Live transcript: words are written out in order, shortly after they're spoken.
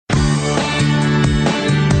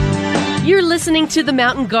You're listening to The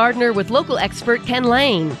Mountain Gardener with local expert Ken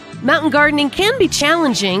Lane. Mountain gardening can be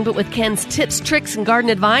challenging, but with Ken's tips, tricks, and garden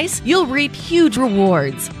advice, you'll reap huge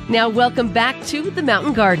rewards. Now welcome back to The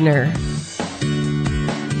Mountain Gardener.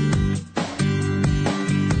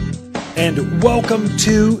 And welcome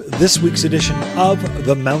to this week's edition of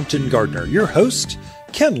The Mountain Gardener. Your host,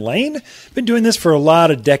 Ken Lane. Been doing this for a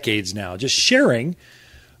lot of decades now, just sharing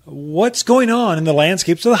what's going on in the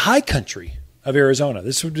landscapes of the high country of Arizona.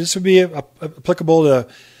 This would be applicable to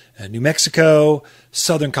New Mexico,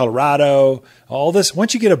 southern Colorado, all this.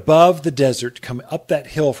 Once you get above the desert, come up that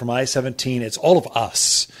hill from I-17, it's all of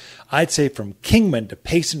us. I'd say from Kingman to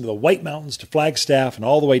Payson to the White Mountains to Flagstaff and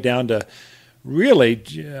all the way down to really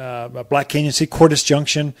Black Canyon, Sea, Cordes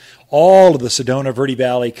Junction, all of the Sedona, Verde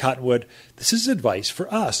Valley, Cottonwood. This is advice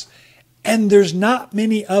for us. And there's not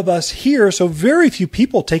many of us here, so very few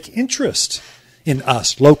people take interest in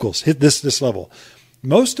us, locals, hit this level.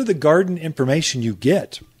 Most of the garden information you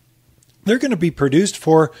get, they're going to be produced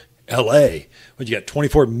for L.A. What, you got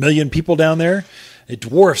 24 million people down there? It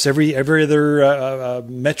dwarfs every other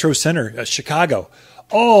metro center, Chicago,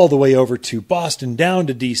 all the way over to Boston, down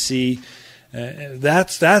to D.C.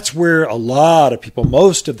 That's where a lot of people,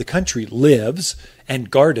 most of the country lives and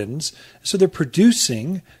gardens. So they're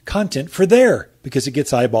producing content for there because it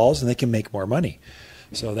gets eyeballs and they can make more money.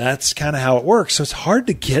 So that's kind of how it works. So it's hard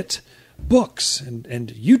to get books and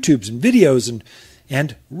YouTubes and videos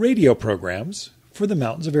and radio programs for the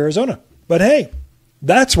mountains of Arizona. But hey,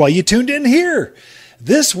 that's why you tuned in here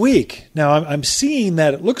this week. Now I'm seeing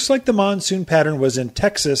that it looks like the monsoon pattern was in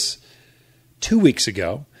Texas 2 weeks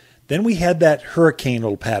ago. Then we had that hurricane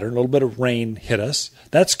little pattern, a little bit of rain hit us.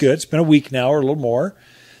 That's good. It's been a week now or a little more.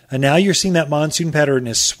 And now you're seeing that monsoon pattern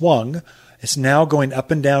has swung. It's now going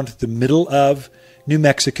up and down to the middle of New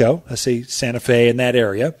Mexico, let's say Santa Fe in that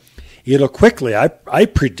area. It'll quickly, I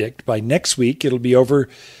predict by next week, it'll be over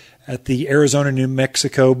at the Arizona-New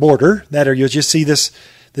Mexico border. That area, you'll just see this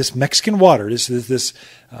Mexican water, this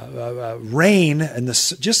rain, and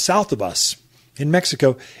just south of us in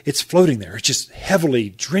Mexico, it's floating there. It's just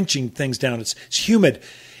heavily drenching things down. It's humid.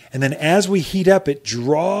 And then as we heat up, it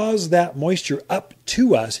draws that moisture up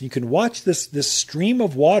to us. And you can watch this stream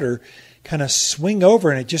of water kind of swing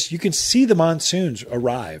over, and you can see the monsoons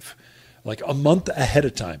arrive like a month ahead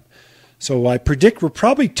of time. So I predict we're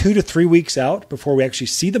probably 2 to 3 weeks out before we actually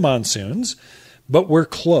see the monsoons, but we're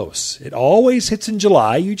close. It always hits in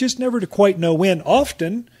July. You just never quite know when.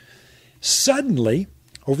 Often, suddenly,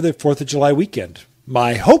 over the 4th of July weekend.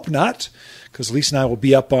 I hope not, because Lisa and I will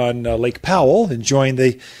be up on Lake Powell enjoying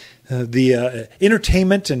the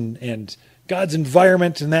entertainment and God's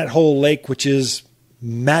environment in that whole lake, which is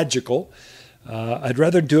magical. I'd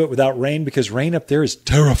rather do it without rain because rain up there is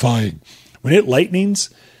terrifying. When it lightnings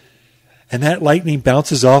and that lightning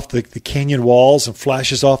bounces off the canyon walls and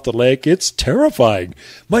flashes off the lake, it's terrifying.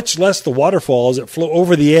 Much less the waterfalls that flow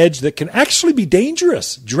over the edge that can actually be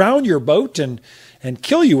dangerous, drown your boat and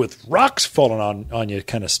kill you with rocks falling on you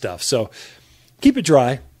kind of stuff. So keep it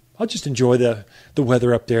dry. I'll just enjoy the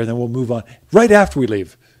weather up there, and then we'll move on. Right after we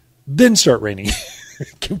leave, then start raining.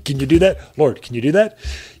 Can you do that? Lord, can you do that?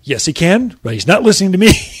 Yes, he can, but he's not listening to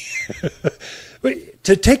me.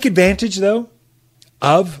 To take advantage, though,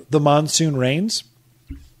 of the monsoon rains,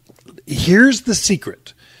 here's the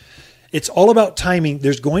secret. It's all about timing.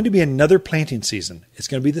 There's going to be another planting season. It's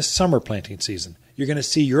going to be the summer planting season. You're going to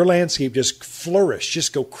see your landscape just flourish,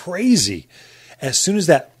 just go crazy as soon as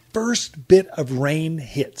that first bit of rain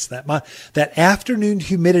hits. That afternoon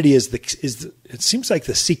humidity it seems like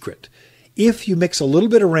the secret. If you mix a little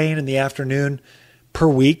bit of rain in the afternoon per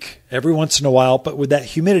week, every once in a while, but with that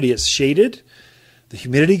humidity, it's shaded, the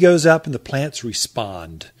humidity goes up and the plants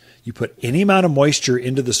respond. You put any amount of moisture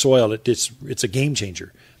into the soil, it's a game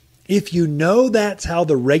changer. If you know that's how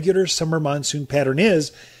the regular summer monsoon pattern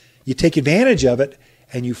is, you take advantage of it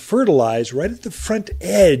and you fertilize right at the front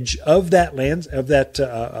edge of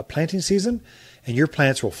that planting season, and your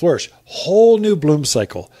plants will flourish. Whole new bloom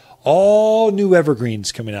cycle. All new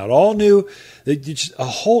evergreens coming out, all new,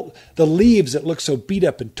 the leaves that look so beat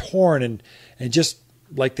up and torn and just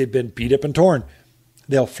like they've been beat up and torn,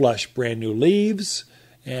 they'll flush brand new leaves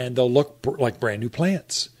and they'll look like brand new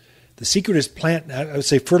plants. The secret is I would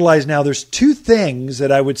say fertilize now. There's 2 things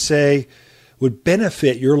that I would say would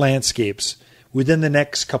benefit your landscapes within the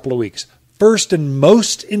next couple of weeks. First and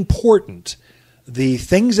most important, the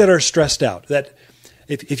things that are stressed out, that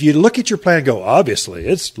if you look at your plant and go, obviously,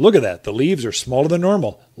 look at that. The leaves are smaller than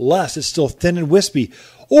normal. Less, it's still thin and wispy.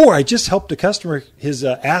 Or I just helped a customer, his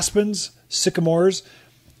aspens, sycamores,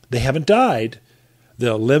 they haven't died.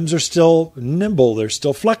 The limbs are still nimble. They're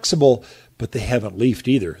still flexible, but they haven't leafed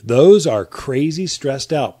either. Those are crazy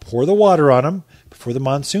stressed out. Pour the water on them before the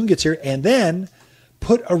monsoon gets here, and then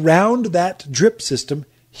put around that drip system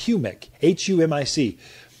humic, Humic.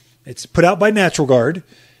 It's put out by Natural Guard.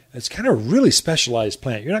 It's kind of a really specialized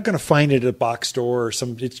plant. You're not going to find it at a box store or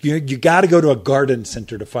you got to go to a garden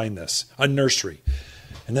center to find this, a nursery.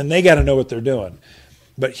 And then they got to know what they're doing.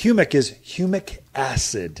 But humic is humic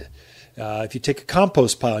acid. If you take a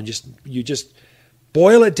compost pile and you just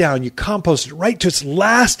boil it down, you compost it right to its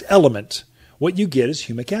last element, what you get is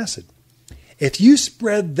humic acid. If you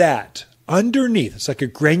spread that underneath, it's like a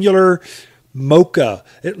granular mocha.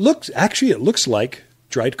 It looks like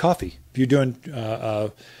dried coffee. If you're doing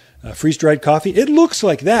freeze-dried coffee, it looks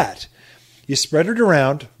like that. You spread it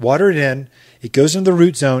around, water it in, it goes in the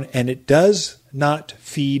root zone, and it does not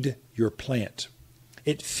feed your plant.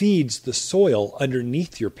 It feeds the soil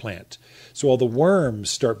underneath your plant. So all the worms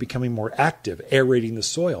start becoming more active, aerating the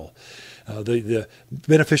soil. The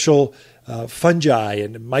beneficial fungi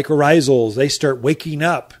and mycorrhizals, they start waking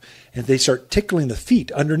up and they start tickling the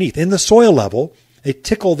feet underneath. In the soil level, they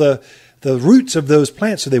tickle the roots of those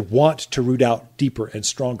plants, so they want to root out deeper and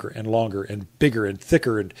stronger and longer and bigger and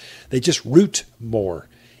thicker, and they just root more.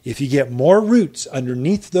 If you get more roots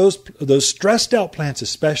underneath those stressed out plants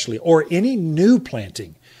especially, or any new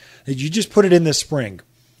planting that you just put it in this spring,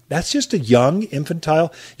 that's just a young,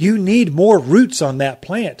 infantile. You need more roots on that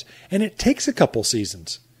plant, and it takes a couple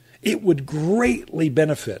seasons. It would greatly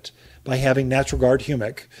benefit by having Natural Guard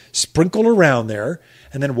humic sprinkled around there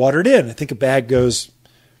and then watered in. I think a bag goes...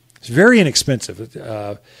 It's very inexpensive.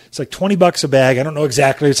 It's like $20 a bag. I don't know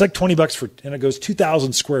exactly. It's like $20 and it goes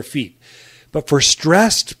 2,000 square feet. But for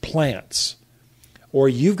stressed plants, or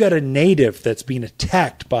you've got a native that's being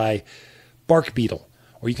attacked by bark beetle,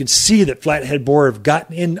 or you can see that flathead borer have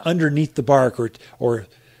gotten in underneath the bark or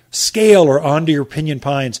scale or onto your pinyon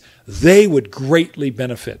pines, they would greatly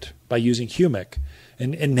benefit by using humic.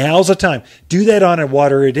 And now's the time. Do that on and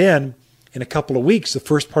water it in a couple of weeks, the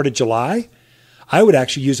first part of July. I would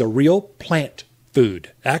actually use a real plant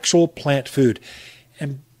food, actual plant food.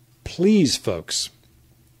 And please, folks,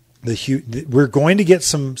 we're going to get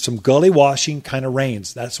some gully washing kind of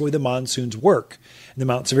rains. That's the way the monsoons work in the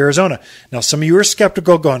mountains of Arizona. Now, some of you are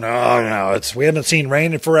skeptical going, oh, no, we haven't seen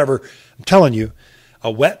rain in forever. I'm telling you,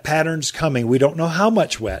 a wet pattern's coming. We don't know how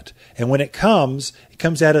much wet. And when it comes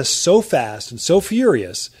at us so fast and so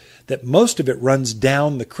furious that most of it runs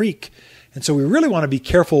down the creek. And so we really want to be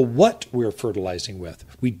careful what we're fertilizing with.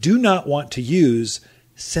 We do not want to use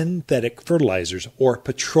synthetic fertilizers or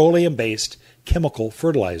petroleum-based chemical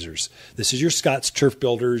fertilizers. This is your Scott's Turf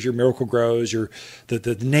Builders, your Miracle Grows,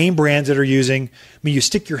 the name brands that are using. I mean, you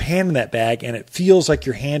stick your hand in that bag and it feels like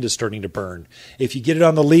your hand is starting to burn. If you get it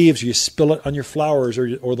on the leaves or you spill it on your flowers or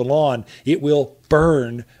the lawn, it will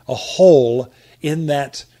burn a hole in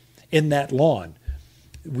that lawn.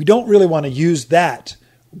 We don't really want to use that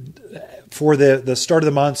for the start of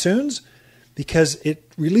the monsoons, because it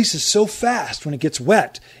releases so fast when it gets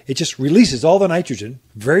wet. It just releases all the nitrogen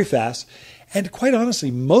very fast. And quite honestly,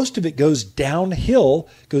 most of it goes downhill,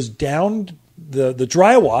 goes down the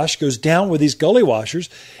dry wash, goes down with these gully washers,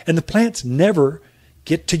 and the plants never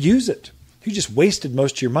get to use it. You just wasted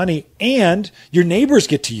most of your money, and your neighbors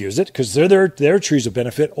get to use it because they're their trees of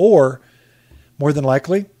benefit, or more than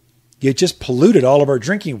likely, you just polluted all of our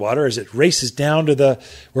drinking water as it races down to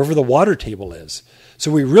wherever the water table is. So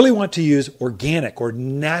we really want to use organic or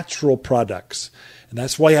natural products. And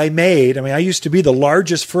that's why I used to be the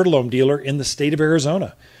largest Fertilome dealer in the state of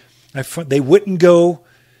Arizona. They wouldn't go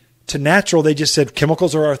to natural. They just said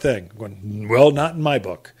chemicals are our thing. I'm going, well, not in my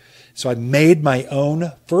book. So I made my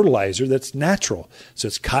own fertilizer that's natural. So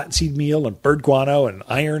it's cottonseed meal and bird guano and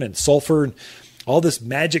iron and sulfur and all this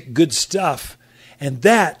magic good stuff. And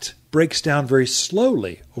that breaks down very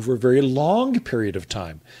slowly over a very long period of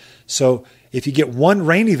time. So if you get one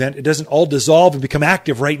rain event, it doesn't all dissolve and become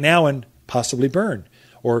active right now and possibly burn.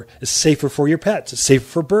 Or it's safer for your pets. It's safer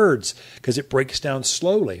for birds because it breaks down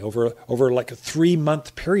slowly over like a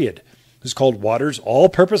 3-month period. It's called Water's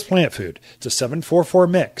All-Purpose Plant Food. It's a 7-4-4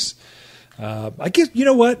 mix. I guess, you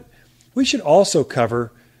know what? We should also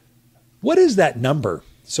cover, what is that number?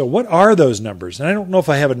 So what are those numbers? And I don't know if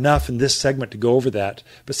I have enough in this segment to go over that.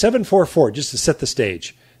 But 7-4-4, just to set the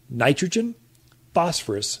stage. Nitrogen,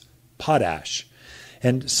 phosphorus, potash.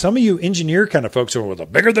 And some of you engineer kind of folks are, well, the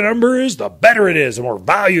bigger the number is, the better it is, the more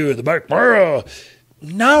value, the better.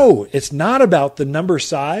 No, it's not about the number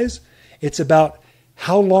size. It's about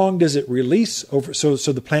how long does it release over so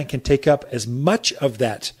the plant can take up as much of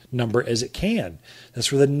that number as it can. That's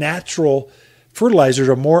where the natural fertilizers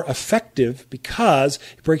are more effective because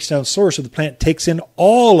it breaks down slower, so the plant takes in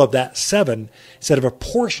all of that 7 instead of a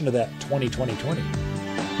portion of that 20.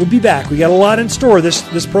 We'll be back. We got a lot in store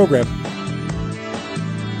this program.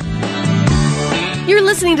 You're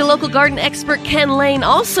listening to local garden expert Ken Lane,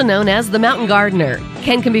 also known as the Mountain Gardener.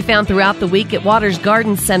 Ken can be found throughout the week at Waters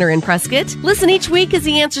Garden Center in Prescott. Listen each week as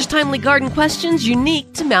he answers timely garden questions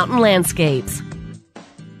unique to mountain landscapes.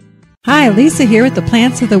 Hi, Lisa here with the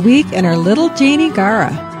plants of the week and our little Janie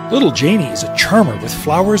Gara. Little Janie is a charmer with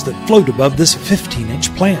flowers that float above this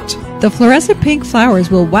 15-inch plant. The fluorescent pink flowers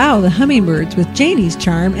will wow the hummingbirds with Janie's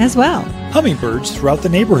charm as well. Hummingbirds throughout the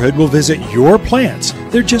neighborhood will visit your plants.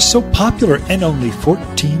 They're just so popular and only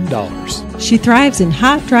 $14. She thrives in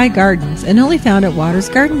hot, dry gardens and only found at Waters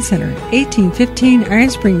Garden Center, 1815 Iron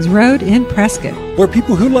Springs Road in Prescott. Where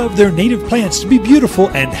people who love their native plants to be beautiful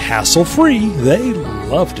and hassle-free, they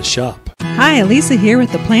love to shop. Hi, Lisa here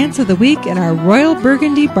with the plants of the week and our Royal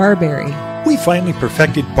Burgundy Barberry. We finally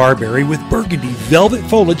perfected barberry with burgundy velvet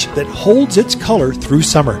foliage that holds its color through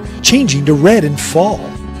summer, changing to red in fall.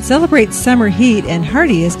 Celebrate summer heat and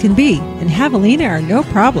hardy as can be, and javelina are no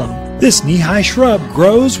problem. This knee-high shrub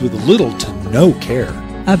grows with little to no care.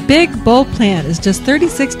 A big, bold plant is just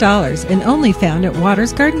 $36 and only found at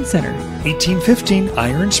Waters Garden Center. 1815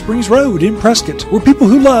 Iron Springs Road in Prescott, where people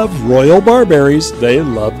who love royal barberries, they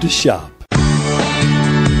love to shop.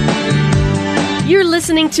 You're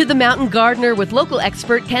listening to The Mountain Gardener with local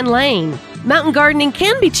expert Ken Lane. Mountain gardening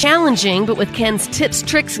can be challenging, but with Ken's tips,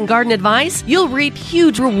 tricks, and garden advice, you'll reap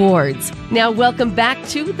huge rewards. Now welcome back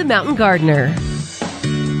to The Mountain Gardener.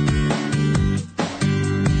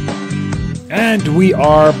 And we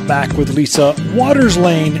are back with Lisa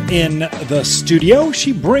Waterslane in the studio.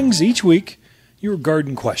 She brings each week your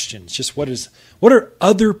garden questions. Just what are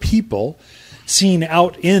other people seeing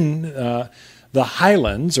out in the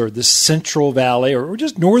highlands or the Central Valley or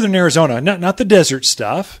just northern Arizona, not the desert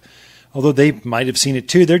stuff, although they might have seen it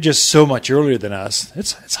too. They're just so much earlier than us.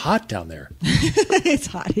 It's hot down there. It's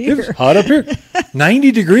hot here. It's hot up here.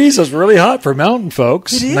 90 degrees is really hot for mountain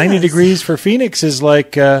folks. It is. 90 degrees for Phoenix is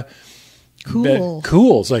like cool.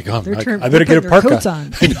 Cool. It's like, I better get a parka.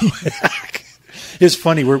 On. It's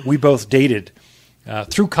funny. We both dated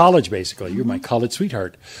through college, basically. You're my college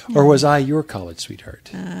sweetheart. Or was I your college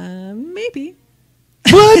sweetheart? Maybe.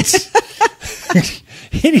 What?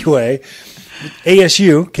 Anyway,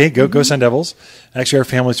 ASU, okay, go Sun Devils. Actually, our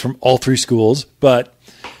family's from all 3 schools, but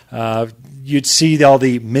you'd see all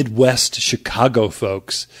the Midwest Chicago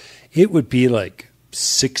folks. It would be like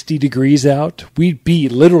 60 degrees out. We'd be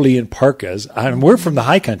literally in parkas. We're from the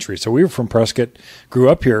high country, so we were from Prescott, grew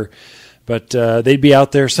up here, but they'd be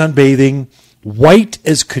out there sunbathing, white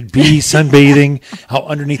as could be, sunbathing out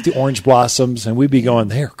underneath the orange blossoms, and we'd be going,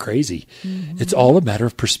 they're crazy. Mm-hmm. It's all a matter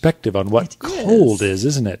of perspective on what cold is,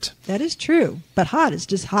 isn't it? That is true, but hot is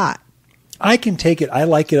just hot. I can take it. I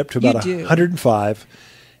like it up to about 105,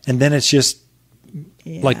 and then it's just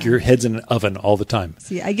like your head's in an oven all the time.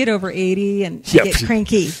 See, I get over 80 and I get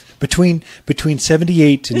cranky. Between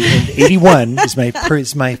 78 and 81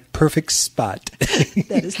 is my perfect spot.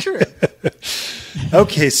 That is true.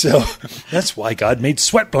 Okay, so that's why God made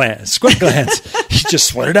sweat glands. He just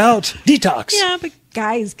sweated out. Detox. Yeah, but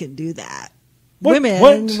guys can do that. What?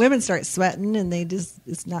 Women start sweating and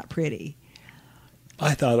it's not pretty.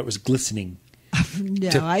 I thought it was glistening.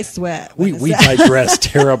 No, I sweat. We digress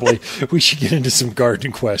terribly. We should get into some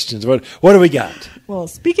garden questions. What do we got? Well,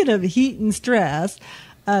 speaking of heat and stress,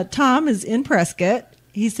 Tom is in Prescott.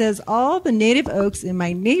 He says, all the native oaks in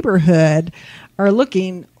my neighborhood are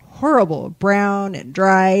looking horrible, brown and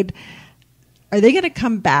dried. Are they going to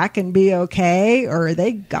come back and be okay, or are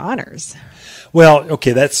they goners? Well,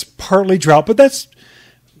 okay, that's partly drought, but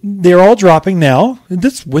they're all dropping now.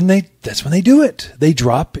 That's when they do it. They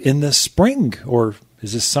drop in the spring, or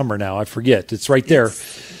is this summer now? I forget. It's right there.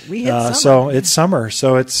 We hit summer. So it's summer.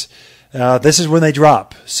 So it's this is when they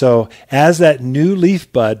drop. So as that new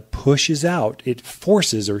leaf bud pushes out, it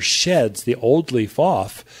forces or sheds the old leaf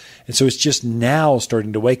off. And so it's just now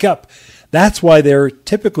starting to wake up. That's why they're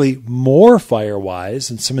typically more fire-wise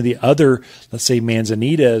than some of the other, let's say,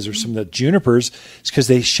 manzanitas or some of the junipers. It's because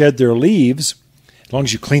they shed their leaves. As long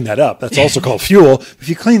as you clean that up, that's also called fuel. If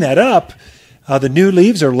you clean that up, the new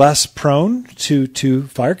leaves are less prone to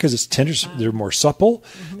fire because it's tender. They're more supple.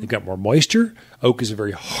 Mm-hmm. They've got more moisture. Oak is a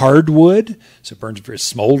very hard wood, so it burns very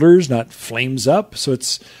smolders, not flames up. So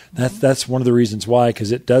that's one of the reasons why,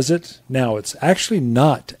 because it does it. Now, it's actually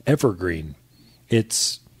not evergreen.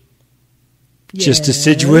 It's just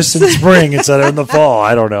deciduous in spring instead of in the fall.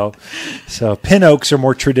 I don't know. So pin oaks are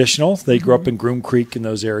more traditional. They grew up in Groom Creek in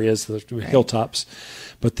those areas, the hilltops.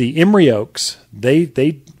 But the emery oaks,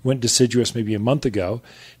 they went deciduous maybe a month ago.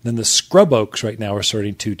 And then the scrub oaks right now are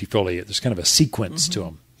starting to defoliate. There's kind of a sequence to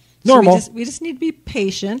them. Normal. So we just need to be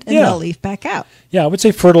patient, and they'll leaf back out. Yeah, I would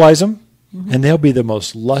say fertilize them, and they'll be the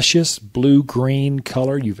most luscious blue-green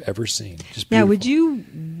color you've ever seen. Just now, would you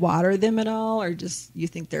water them at all, or just you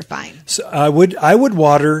think they're fine? So I would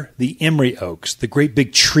water the emery oaks, the great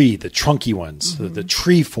big tree, the trunky ones, the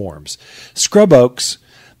tree forms. Scrub oaks,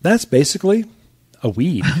 that's basically a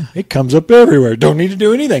weed. It comes up everywhere. Don't need to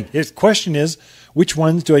do anything. The question is, which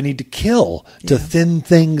ones do I need to kill to thin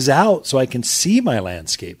things out so I can see my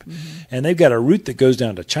landscape? And they've got a root that goes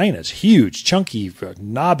down to China. It's huge, chunky,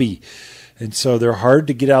 knobby. And so they're hard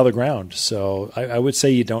to get out of the ground. So I would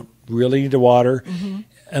say you don't really need to water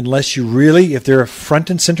unless you really, if they're a front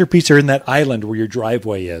and center piece or in that island where your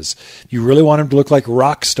driveway is, you really want them to look like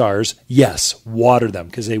rock stars, yes, water them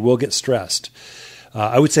because they will get stressed.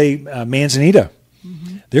 I would say manzanita.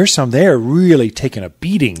 There's some there really taking a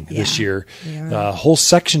beating this year. Whole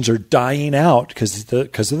sections are dying out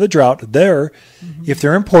because of the drought. If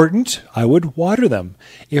they're important, I would water them.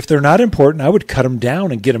 If they're not important, I would cut them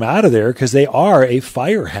down and get them out of there because they are a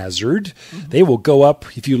fire hazard. They will go up,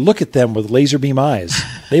 if you look at them with laser beam eyes,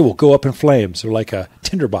 they will go up in flames. They're like a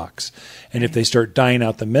tinderbox. And if they start dying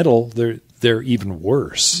out the middle, they're even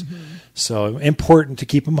worse. So important to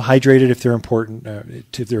keep them hydrated if they're important,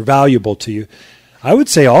 if they're valuable to you. I would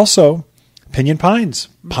say also pinyon pines,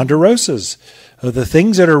 ponderosas, the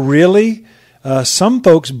things that are really, some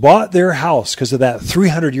folks bought their house because of that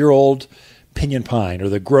 300-year-old pinyon pine or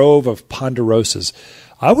the grove of ponderosas.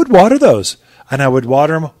 I would water those, and I would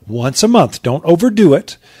water them once a month. Don't overdo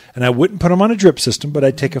it, and I wouldn't put them on a drip system, but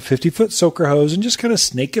I'd take a 50-foot soaker hose and just kind of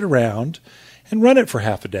snake it around and run it for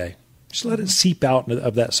half a day. Just let it seep out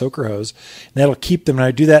of that soaker hose, and that'll keep them. And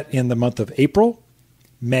I do that in the month of April,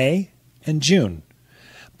 May, and June.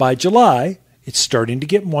 By July, it's starting to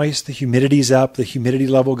get moist. The humidity's up. The humidity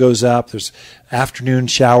level goes up. There's afternoon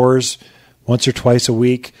showers once or twice a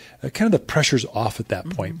week. Kind of the pressure's off at that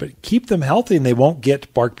point. But keep them healthy, and they won't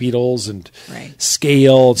get bark beetles and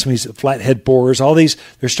scale and some of these flathead borers. All these,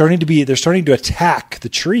 they're starting to attack the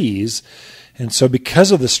trees. And so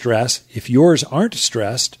because of the stress, if yours aren't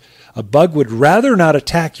stressed, a bug would rather not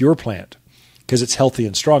attack your plant because it's healthy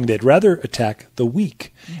and strong. They'd rather attack the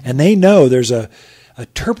weak. And they know there's a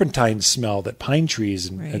turpentine smell that pine trees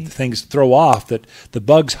and things throw off that the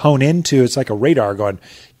bugs hone into. It's like a radar going,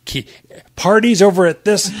 parties over at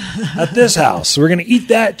this house. So we're going to eat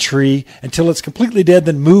that tree until it's completely dead,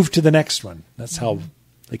 then move to the next one. That's how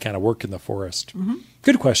they kind of work in the forest.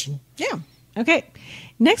 Good question. Yeah. Okay.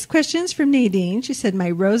 Next question is from Nadine. She said, my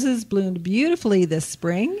roses bloomed beautifully this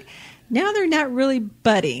spring. Now they're not really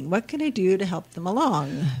budding. What can I do to help them along?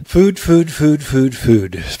 Food.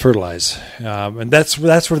 Fertilize. And that's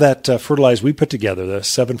where that fertilize we put together, the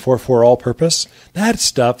 744 all-purpose, that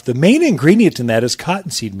stuff, the main ingredient in that is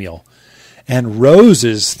cottonseed meal. And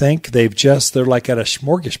roses think they're like at a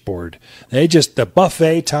smorgasbord. The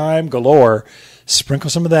buffet time galore. Sprinkle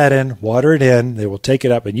some of that in, water it in, they will take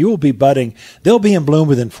it up, and you will be budding. They'll be in bloom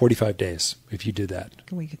within 45 days if you do that.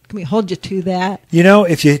 Can we hold you to that?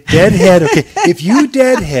 If you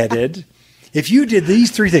if you did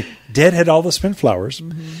these three things, deadhead all the spent flowers,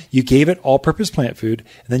 you gave it all-purpose plant food,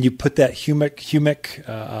 and then you put that humic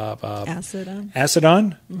acid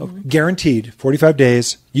on, guaranteed 45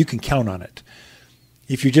 days, you can count on it.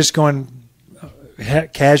 If you're just going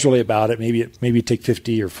casually about it, maybe take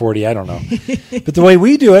 50 or 40, I don't know. But the way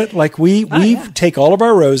we do it, like we take all of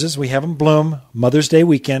our roses, we have them bloom Mother's Day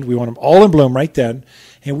weekend, we want them all in bloom right then,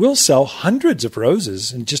 and we'll sell hundreds of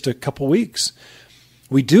roses in just a couple weeks.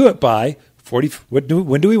 We do it by 40. When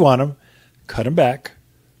do we want them? Cut them back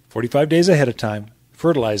 45 days ahead of time,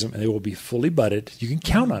 fertilize them, and they will be fully budded. You can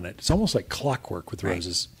count on it. It's almost like clockwork with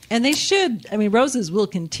roses. And they should. Roses will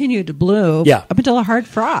continue to bloom up until a hard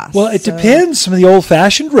frost. Well, it depends. Some of the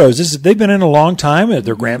old-fashioned roses, they've been in a long time.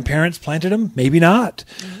 Their grandparents planted them. Maybe not.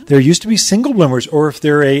 There used to be single bloomers, or if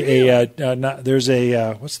they're what's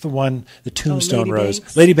the one? The tombstone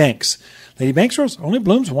rose. Lady Banks. Lady Banks rose only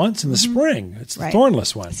blooms once in the spring. It's the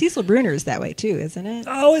thornless one. Cecil Bruner is that way too, isn't it?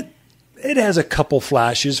 Oh, it has a couple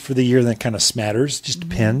flashes for the year that kind of smatters. Just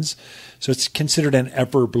depends. So it's considered an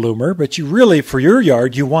ever bloomer, but you really, for your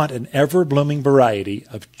yard, you want an ever blooming variety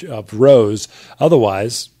of rose.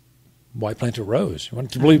 Otherwise, why plant a rose? You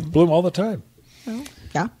want it to bloom all the time. Well,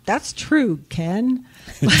 yeah, that's true, Ken.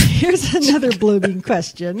 Here's another blooming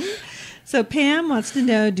question. So Pam wants to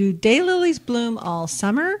know, do daylilies bloom all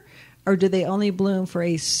summer, or do they only bloom for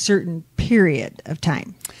a certain period of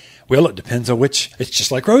time? Well, it depends on it's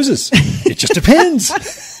just like roses. It just depends.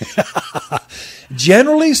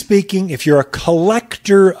 Generally speaking, if you're a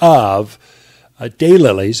collector of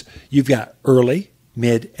daylilies, you've got early,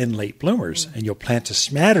 mid, and late bloomers, and you'll plant a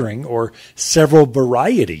smattering or several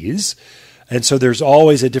varieties. And so there's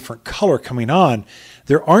always a different color coming on.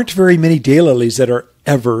 There aren't very many daylilies that are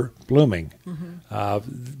ever blooming.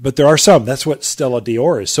 But there are some. That's what Stella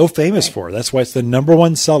d'Or is so famous for. That's why it's the number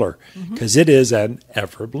one seller, because it is an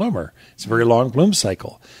ever bloomer. It's a very long bloom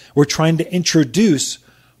cycle. We're trying to introduce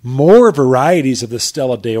more varieties of the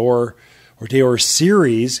Stella d'Or or d'Or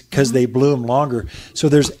series because they bloom longer. So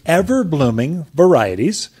there's ever blooming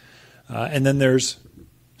varieties, and then there's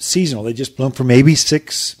seasonal. They just bloom for maybe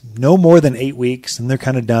 6, no more than 8 weeks, and they're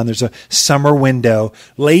kind of done. There's a summer window,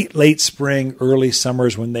 late spring, early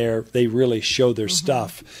summers when they really show their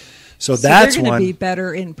stuff. So that's they're going one. to be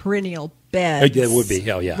better in perennial beds. It would be,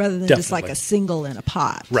 yeah, rather than just like a single in a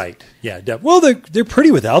pot. Right. Yeah. Well, they're pretty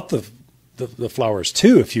without the flowers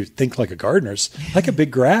too. If you think like a gardener's, like a big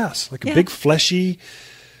grass, like a big fleshy,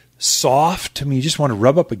 soft. I mean, you just want to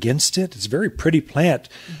rub up against it. It's a very pretty plant.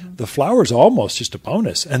 The flower's almost just a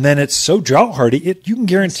bonus. And then it's so drought hardy, you can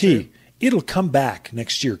guarantee it'll come back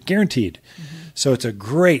next year, guaranteed. So it's a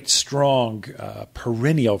great, strong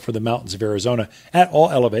perennial for the mountains of Arizona at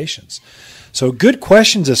all elevations. So good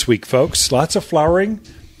questions this week, folks. Lots of flowering.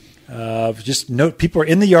 Just note people are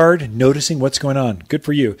in the yard noticing what's going on. Good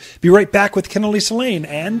for you. Be right back with Ken and Lisa Lane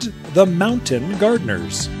and the Mountain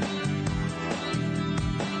Gardeners.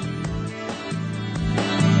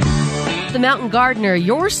 The Mountain Gardener,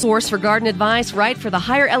 your source for garden advice right for the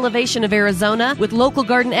higher elevation of Arizona with local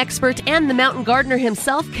garden expert and the Mountain Gardener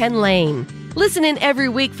himself, Ken Lane. Listen in every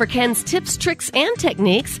week for Ken's tips, tricks, and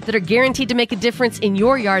techniques that are guaranteed to make a difference in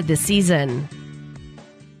your yard this season.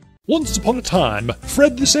 Once upon a time,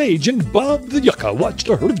 Fred the Sage and Bob the Yucca watched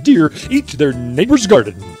a herd of deer eat their neighbor's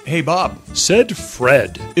garden. Hey, Bob. Said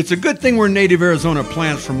Fred. It's a good thing we're native Arizona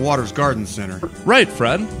plants from Waters Garden Center. Right,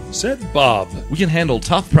 Fred. Said Bob. We can handle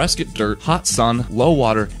tough Prescott dirt, hot sun, low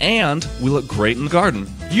water, and we look great in the garden.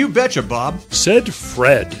 You betcha, Bob. Said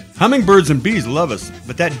Fred. Hummingbirds and bees love us,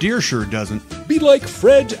 but that deer sure doesn't. Be like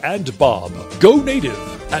Fred and Bob. Go native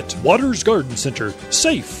at Waters Garden Center.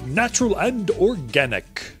 Safe, natural, and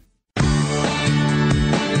organic.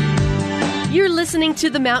 You're listening to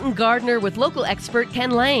The Mountain Gardener with local expert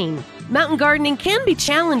Ken Lane. Mountain gardening can be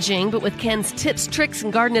challenging, but with Ken's tips, tricks,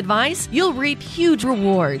 and garden advice, you'll reap huge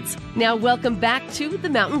rewards. Now welcome back to The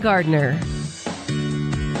Mountain Gardener.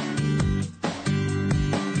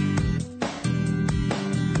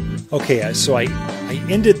 Okay, so I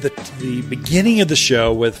ended the beginning of the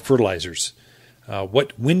show with fertilizers.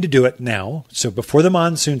 When to do it now. So before the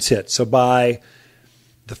monsoons hit. So by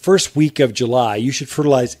the first week of July, you should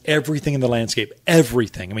fertilize everything in the landscape.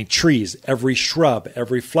 Everything. I mean, trees, every shrub,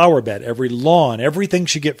 every flower bed, every lawn, everything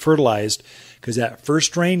should get fertilized because that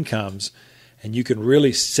first rain comes and you can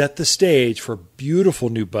really set the stage for beautiful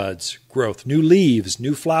new buds, growth, new leaves,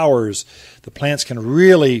 new flowers. The plants can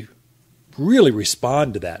really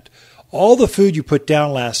respond to that. All the food you put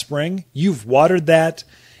down last spring, you've watered that.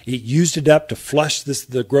 It used it up to flush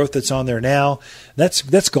the growth that's on there now.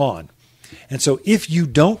 That's gone. And so if you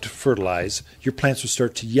don't fertilize, your plants will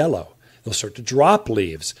start to yellow. They'll start to drop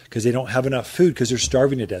leaves because they don't have enough food because they're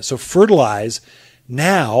starving to death. So fertilize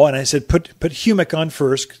now. And I said put humic on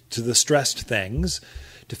first to the stressed things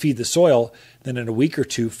to feed the soil. Then in a week or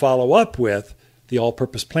two, follow up with the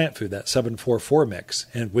all-purpose plant food, that 7-4-4 mix.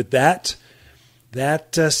 And with that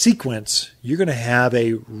sequence, you're going to have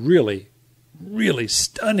a really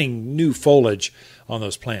stunning new foliage on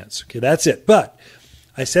those plants. Okay, that's it. But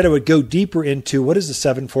I said I would go deeper into what is the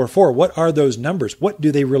 7-4-4? What are those numbers? What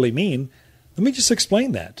do they really mean? Let me just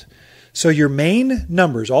explain that. So your main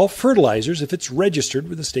numbers, all fertilizers, if it's registered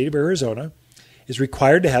with the state of Arizona, is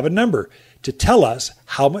required to have a number to tell us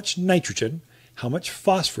how much nitrogen, how much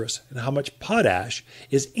phosphorus, and how much potash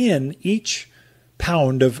is in each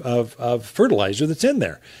pound of fertilizer that's in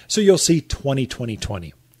there. So you'll see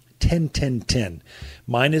 20-20-20, 10-10-10,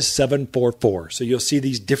 minus 7-4-4. So you'll see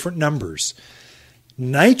these different numbers.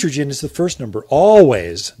 Nitrogen is the first number,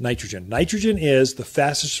 always nitrogen. Nitrogen is the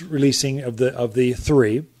fastest releasing of the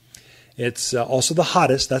three. It's also the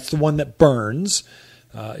hottest. That's the one that burns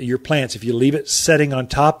your plants. If you leave it setting on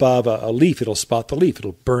top of a leaf, it'll spot the leaf.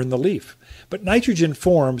 It'll burn the leaf. But nitrogen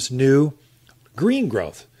forms new green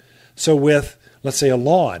growth. So with, let's say, a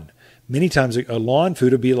lawn, many times a lawn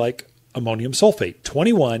food would be like ammonium sulfate,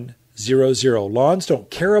 21-0-0. Lawns don't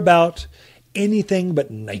care about anything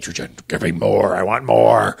but nitrogen. Give me more. I want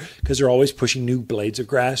more. Because they're always pushing new blades of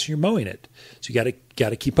grass and you're mowing it. So you got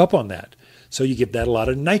to keep up on that. So you give that a lot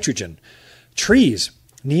of nitrogen. Trees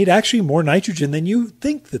need actually more nitrogen than you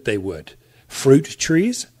think that they would. Fruit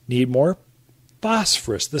trees need more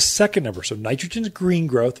phosphorus, the second number. So nitrogen is green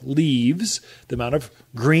growth, leaves, the amount of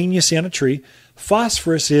green you see on a tree.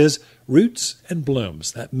 Phosphorus is roots and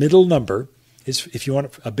blooms. That middle number is if you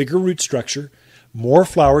want a bigger root structure, more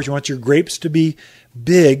flowers, you want your grapes to be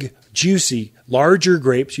big, juicy, larger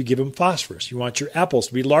grapes, you give them phosphorus. You want your apples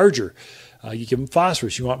to be larger, you give them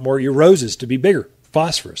phosphorus. You want more your roses to be bigger,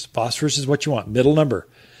 phosphorus. Phosphorus is what you want, middle number.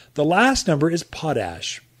 The last number is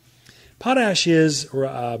potash. Potash is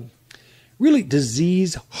really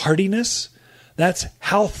disease hardiness. That's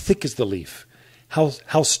how thick is the leaf.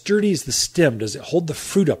 How sturdy is the stem? Does it hold the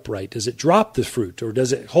fruit upright? Does it drop the fruit or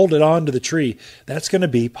does it hold it onto the tree? That's going to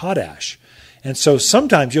be potash. And so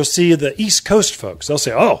sometimes you'll see the East Coast folks, they'll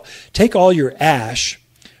say, oh, take all your ash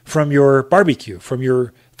from your barbecue, from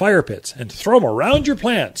your fire pits, and throw them around your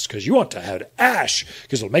plants because you want to have ash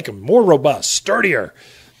because it'll make them more robust, sturdier.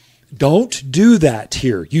 Don't do that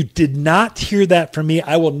here. You did not hear that from me.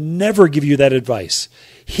 I will never give you that advice.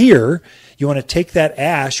 Here, you want to take that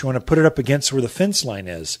ash, you want to put it up against where the fence line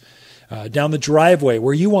is, down the driveway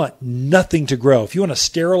where you want nothing to grow. If you want to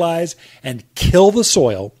sterilize and kill the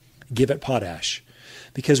soil, give it potash.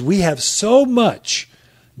 Because we have so much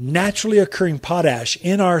naturally occurring potash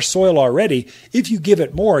in our soil already. If you give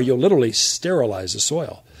it more, you'll literally sterilize the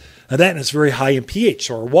soil. Now that is very high in pH,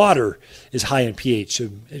 so our water is high in pH. So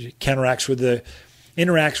it interacts with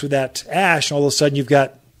that ash, and all of a sudden you've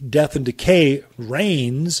got death and decay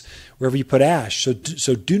rains wherever you put ash.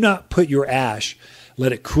 So do not put your ash,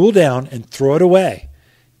 let it cool down and throw it away.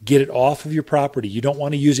 Get it off of your property. You don't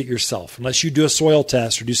want to use it yourself. Unless you do a soil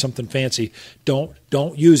test or do something fancy, don't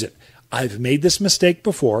use it. I've made this mistake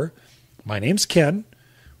before. My name's Ken.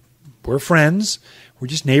 We're friends. We're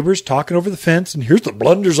just neighbors talking over the fence, and here's the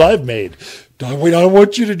blunders I've made. I don't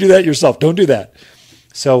want you to do that yourself. Don't do that.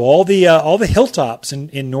 So all the hilltops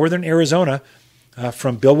in northern Arizona,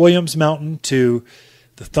 from Bill Williams Mountain to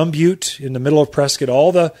the Thumb Butte in the middle of Prescott,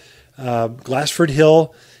 all the Glassford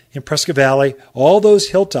Hill in Prescott Valley, all those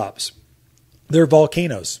hilltops, they're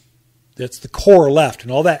volcanoes. That's the core left,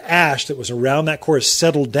 and all that ash that was around that core has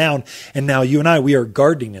settled down, and now you and I, we are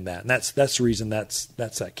gardening in that, and that's the reason that's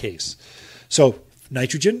that case. So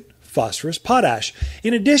nitrogen, phosphorus, potash.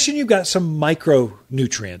 In addition, you've got some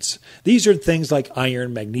micronutrients. These are things like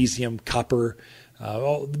iron, magnesium, copper,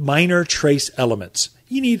 minor trace elements.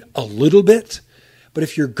 You need a little bit, but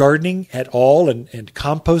if you're gardening at all and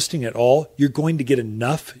composting at all, you're going to get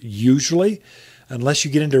enough usually, unless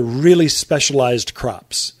you get into really specialized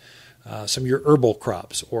crops. Some of your herbal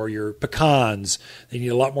crops or your pecans, they need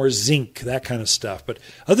a lot more zinc, that kind of stuff. But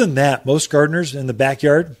other than that, most gardeners in the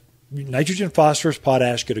backyard, nitrogen, phosphorus,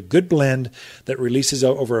 potash, get a good blend that releases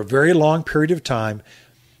over a very long period of time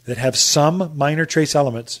that have some minor trace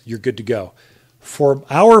elements, you're good to go. For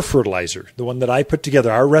our fertilizer, the one that I put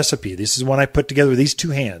together, our recipe, this is one I put together with these two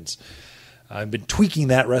hands. I've been tweaking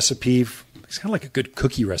that recipe. It's kind of like a good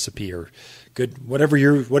cookie recipe or good whatever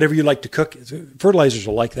you like to cook. Fertilizers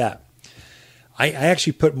are like that. I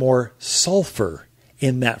actually put more sulfur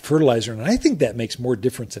in that fertilizer, and I think that makes more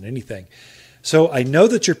difference than anything. So I know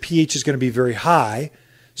that your pH is going to be very high.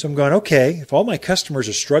 So I'm going, okay, if all my customers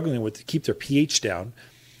are struggling to keep their pH down,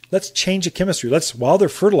 let's change the chemistry. Let's, while they're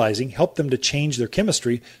fertilizing, help them to change their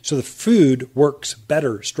chemistry so the food works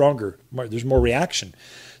better, stronger. There's more reaction.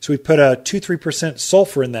 So we put a 2-3%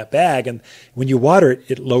 sulfur in that bag, and when you water it,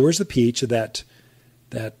 it lowers the pH of that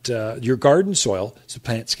your garden soil, so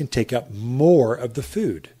plants can take up more of the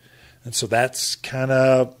food. And so that's kind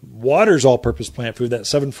of water's all-purpose plant food, that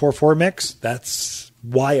 7-4-4 mix. That's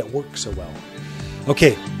why it works so well.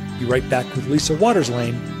 Okay, be right back with Lisa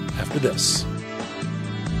Waterslane after this.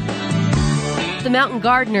 The Mountain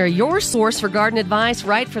Gardener, your source for garden advice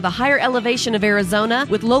right for the higher elevation of Arizona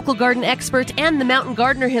with local garden expert and the Mountain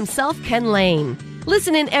Gardener himself, Ken Lane.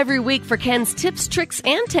 Listen in every week for Ken's tips, tricks,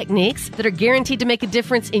 and techniques that are guaranteed to make a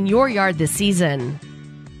difference in your yard this season.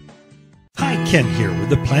 Hi, Ken here with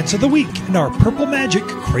the Plants of the Week and our Purple Magic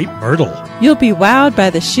Crepe Myrtle. You'll be wowed by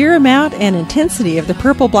the sheer amount and intensity of the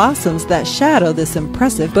purple blossoms that shadow this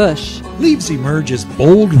impressive bush. Leaves emerge as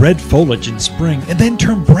bold red foliage in spring and then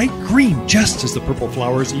turn bright green just as the purple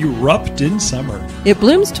flowers erupt in summer. It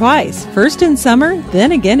blooms twice, first in summer,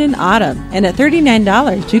 then again in autumn. And at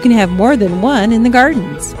 $39, you can have more than one in the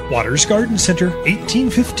gardens. Waters Garden Center,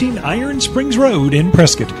 1815 Iron Springs Road in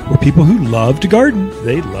Prescott, where people who love to garden,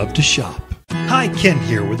 they love to shop. Hi, Ken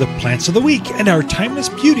here with the Plants of the Week and our Timeless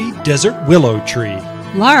Beauty Desert Willow Tree.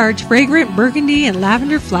 Large, fragrant burgundy and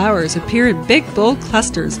lavender flowers appear in big, bold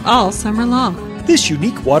clusters all summer long. This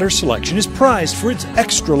unique water selection is prized for its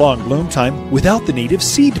extra long bloom time without the need of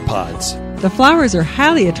seed pods. The flowers are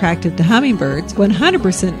highly attractive to hummingbirds,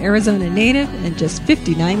 100% Arizona native, and just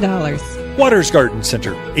 $59. Waters Garden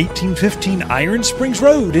Center, 1815 Iron Springs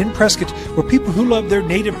Road in Prescott, where people who love their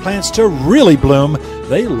native plants to really bloom,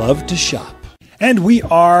 they love to shop. And we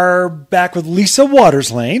are back with Lisa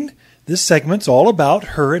Waterslane. This segment's all about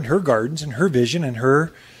her and her gardens and her vision and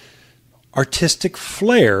her artistic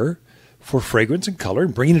flair for fragrance and color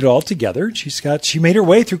and bringing it all together. She made her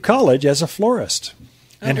way through college as a florist.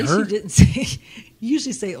 And at least you didn't say, you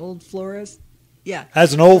usually say old florist. Yeah.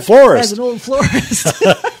 As an old florist. As an old florist.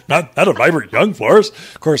 not a vibrant young florist.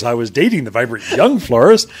 Of course, I was dating the vibrant young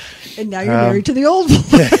florist. And now you're married to the old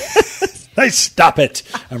florist. Hey, stop it.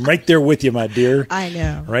 I'm right there with you, my dear. I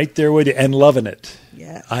know. Right there with you and loving it.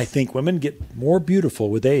 Yes. I think women get more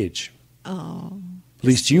beautiful with age. Oh. At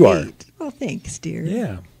least you are. Well, thanks, dear.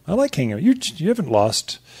 Yeah. I like hanging out. You haven't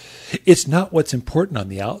lost. It's not what's important on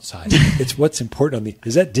the outside. It's what's important on the.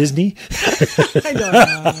 Is that Disney? I don't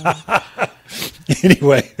know.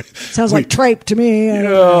 Anyway. Sounds like tripe to me.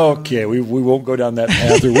 Okay. We won't go down that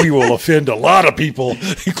path or we will offend a lot of people,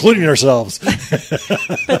 including ourselves.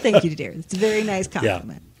 But thank you, dear. It's a very nice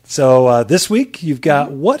compliment. Yeah. So this week you've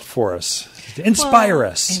got what for us? Inspire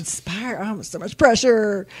us. Inspire. Oh, so much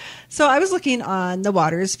pressure. So I was looking on the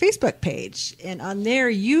Waters Facebook page, and on there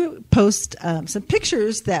you post some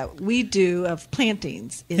pictures that we do of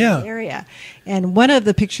plantings in the area. And one of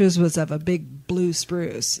the pictures was of a big blue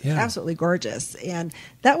spruce. Yeah. Absolutely gorgeous. And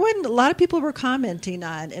that one, a lot of people were commenting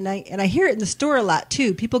on, and I hear it in the store a lot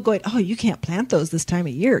too. People going, "Oh, you can't plant those this time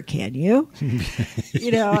of year, can you?" And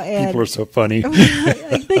people are so funny.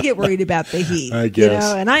 They get worried about the heat. I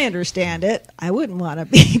guess. And I understand it. I wouldn't want to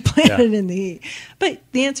be planted in the heat. But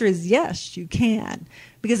the answer is yes, you can.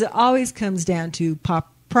 Because it always comes down to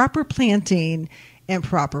proper planting and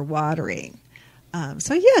proper watering.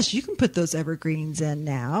 So yes, you can put those evergreens in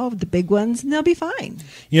now, the big ones, and they'll be fine.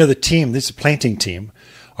 The team, this planting team,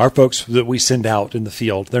 our folks that we send out in the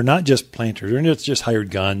field, they're not just planters. They're not just hired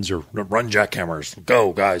guns or run jackhammers.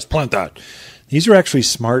 Go, guys, plant that. These are actually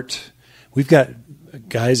smart. We've got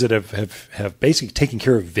guys that have basically taken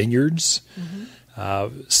care of vineyards,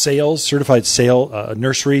 sales, certified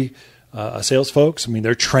nursery sales folks. I mean,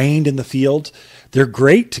 they're trained in the field. They're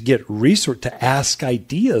great to get to ask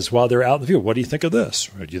ideas while they're out in the field. What do you think of this?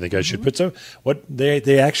 Or do you think I should put some? What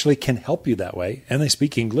they actually can help you that way, and they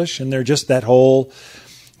speak English, and they're just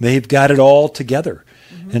they've got it all together.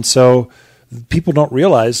 And so people don't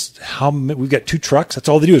realize we've got 2 trucks. That's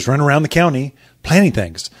all they do is run around the county planting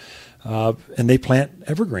things. And they plant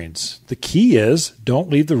evergreens. The key is don't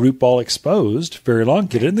leave the root ball exposed very long.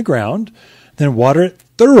 Get it in the ground, then water it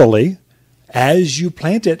thoroughly as you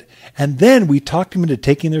plant it. And then we talk them into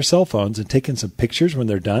taking their cell phones and taking some pictures when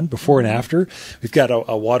they're done, before and after. We've got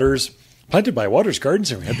a Waters planted by Waters Garden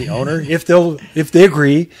Center. We have the owner, if they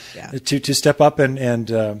agree, to step up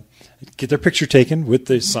and get their picture taken with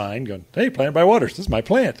the sign going, "Hey, planted by Waters. This is my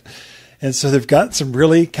plant." And so they've got some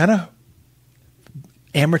really kind of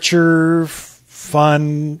amateur,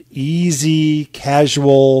 fun, easy,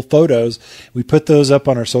 casual photos. We put those up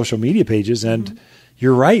on our social media pages, and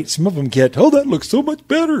you're right. Some of them get, "Oh, that looks so much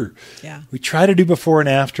better." Yeah. We try to do before and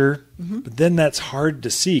after, but then that's hard to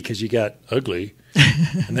see because you got ugly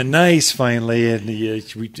and then nice finally. And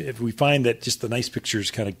we find that just the nice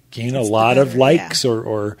pictures kind of gain a lot of likes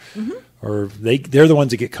or they're the ones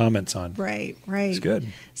that get comments on. Right. It's good.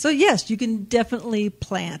 So yes, you can definitely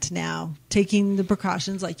plant now, taking the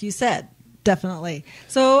precautions like you said. Definitely.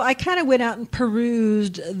 So I kind of went out and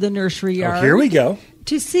perused the nursery yard. Oh, here we go.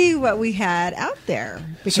 To see what we had out there.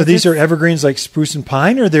 So these are evergreens like spruce and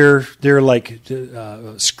pine, or they're like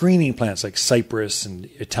screening plants like cypress and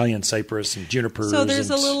Italian cypress and junipers? So there's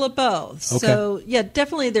a little of both. Okay. So yeah,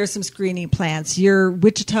 definitely there's some screening plants. Your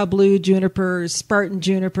Wichita blue junipers, Spartan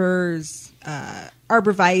junipers,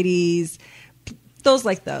 arborvitaes, those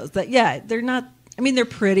like those. But yeah, they're not. I mean, they're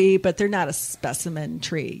pretty, but they're not a specimen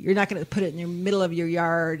tree. You're not going to put it in the middle of your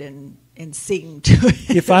yard and sing to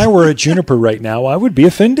it. If I were a juniper right now, I would be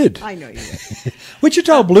offended. I know you would.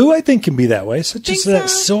 Wichita blue, I think, can be that way. Just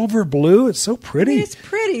that silver blue. It's so pretty. I mean, it's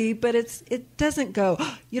pretty, but it doesn't go.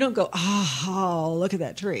 You don't go. Oh, look at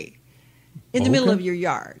that tree in the middle of your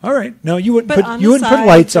yard. All right. No, you wouldn't put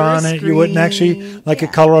lights on it. You wouldn't actually a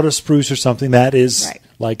Colorado spruce or something. That is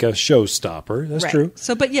like a showstopper. That's true.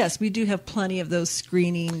 So, but yes, we do have plenty of those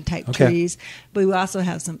screening type trees, but we also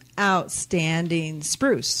have some outstanding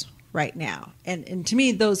spruce right now. And to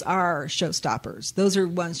me, those are showstoppers. Those are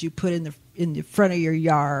ones you put in the front of your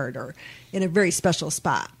yard or in a very special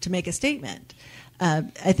spot to make a statement.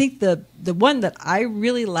 I think the one that I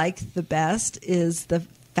really like the best is the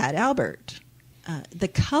Fat Albert. the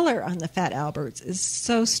color on the Fat Alberts is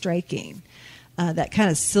so striking. That kind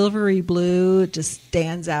of silvery blue just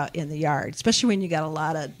stands out in the yard, especially when you got a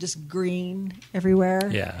lot of just green everywhere.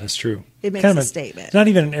 Yeah, that's true. It makes kind of a statement. It's not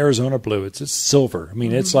even an Arizona blue. It's silver. I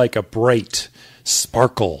mean, it's like a bright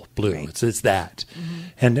sparkle blue. Right. It's that.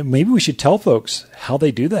 And maybe we should tell folks how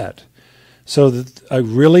they do that. So that a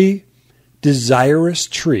really desirous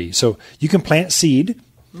tree. So you can plant seed,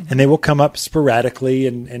 and they will come up sporadically,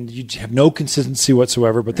 and you have no consistency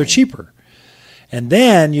whatsoever, but they're cheaper. And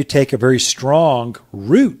then you take a very strong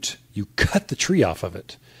root, you cut the tree off of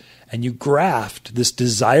it, and you graft this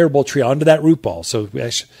desirable tree onto that root ball. So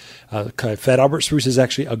Fat Albert spruce is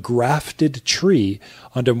actually a grafted tree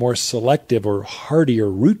onto a more selective or hardier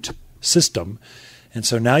root system. And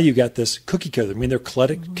so now you've got this cookie cutter. I mean, they're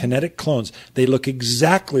kinetic clones. They look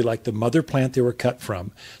exactly like the mother plant they were cut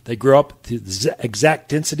from. They grow up to the exact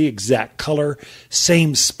density, exact color,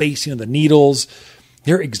 same spacing of the needles.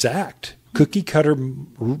 They're exact cookie cutter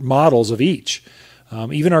models of each.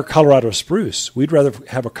 Even our Colorado spruce, we'd rather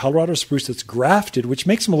have a Colorado spruce that's grafted, which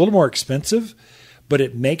makes them a little more expensive, but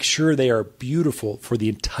it makes sure they are beautiful for the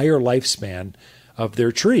entire lifespan of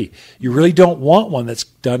their tree. You really don't want one that's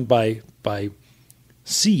done by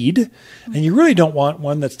seed, and you really don't want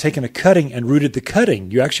one that's taken a cutting and rooted the cutting.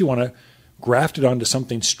 You actually want to graft it onto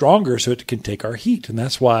something stronger so it can take our heat. And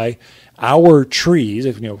that's why our trees,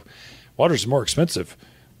 water's more expensive,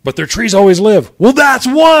 but their trees always live. Well, that's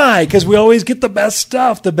why, because we always get the best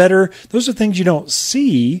stuff, the better. Those are things you don't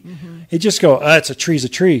see. It just go, it's a tree's a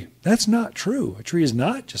tree. That's not true. A tree is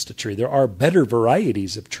not just a tree. There are better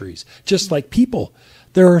varieties of trees, just like people.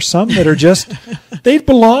 There are some that are just, they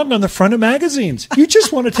belong on the front of magazines. You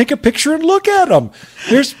just want to take a picture and look at them.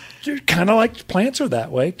 There's kind of like plants are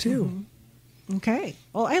that way too. Okay.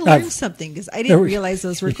 Well, I learned something because I didn't realize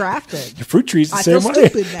those were grafted. The fruit trees the I same feel way.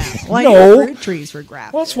 stupid now. Well, No. I know fruit trees were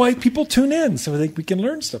grafted. Well, that's why people tune in, so we can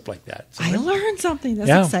learn stuff like that. So I learned something. That's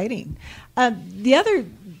Yeah. exciting. The other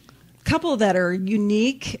couple that are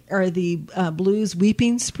unique are the blue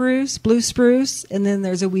spruce, and then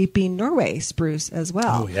there's a weeping Norway spruce as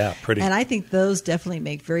well. Oh, yeah, pretty. And I think those definitely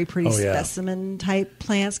make very pretty Oh, yeah. specimen type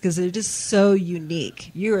plants because they're just so unique.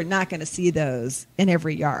 You are not going to see those in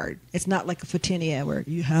every yard. It's not like a photinia where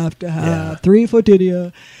you have to have 3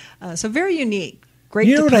 photinia. So very unique. Great.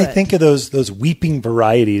 You know to what I put. think of those weeping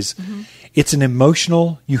varieties? It's an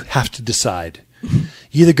emotional, you have to decide.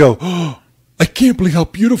 You either go, oh, I can't believe how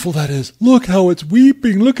beautiful that is. Look how it's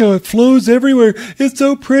weeping. Look how it flows everywhere. It's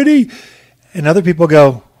so pretty. And other people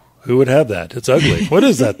go, who would have that? It's ugly. What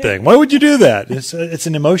is that thing? Why would you do that? It's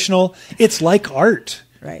an emotional, it's like art.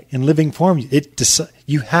 Right. In living form.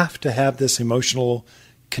 You have to have this emotional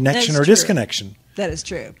connection That's or true. disconnection. That is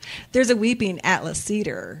true. There's a weeping Atlas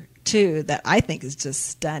cedar, too, that I think is just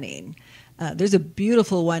stunning. There's a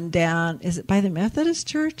beautiful one down, is it by the Methodist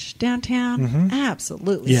Church downtown?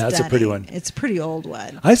 Absolutely Yeah, it's a pretty stunning. one. It's a pretty old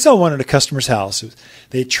one. I saw one at a customer's house.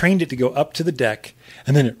 They trained it to go up to the deck,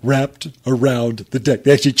 and then it wrapped around the deck.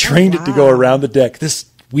 They actually trained it to go wow. around the deck. This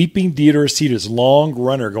weeping Deodar cedar, this long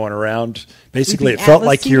runner going around. Basically, Weeping it felt Atlas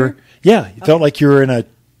like cedar? it felt like you were in a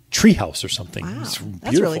treehouse or something. Wow, It's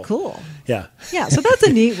that's really beautiful. cool. Yeah. Yeah, so that's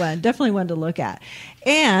a neat one. Definitely one to look at.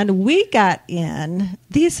 And we got in,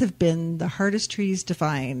 these have been the hardest trees to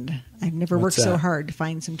find. I've never What's worked so that? hard to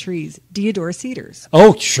find some trees. Deodar cedars.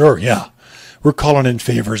 Oh, sure. Yeah. We're calling in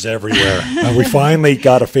favors everywhere. We finally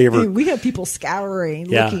got a I favor. mean, we have people scouring,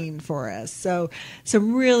 Yeah. looking for us. So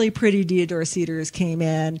some really pretty Deodar cedars came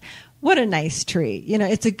in. What a nice tree. You know,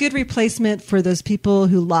 it's a good replacement for those people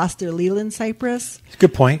who lost their Leland cypress.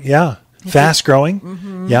 Good point. Yeah. Fast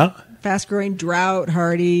growing. Yeah. Fast growing, drought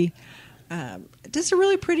hardy. Just a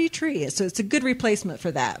really pretty tree. So it's a good replacement for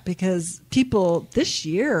that because people this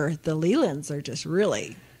year, the Lelands are just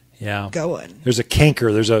really Yeah. going. There's a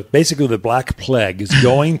canker. Basically the black plague is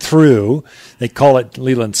going through. They call it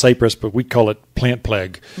Leland cypress, but we call it plant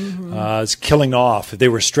plague. It's killing off. If they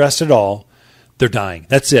were stressed at all, they're dying.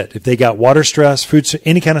 That's it. If they got water stress, food,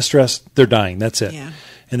 any kind of stress, they're dying. That's it. Yeah.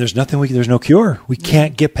 And there's there's no cure. We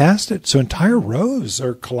can't get past it. So entire rows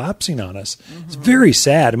are collapsing on us. It's very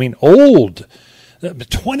sad. I mean,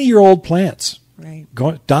 20-year-old plants Right.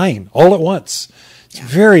 dying all at once. It's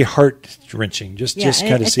very heart-wrenching just Yeah,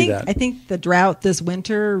 kind and of see I that. think the drought this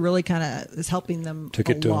winter really kind of is helping them Took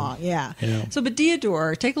it to 'em. along. Yeah. Yeah. So, but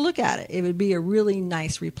Deodar, take a look at it. It would be a really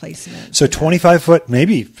nice replacement. So 25 foot,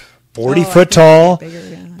 maybe 40 Oh, I foot think tall bigger,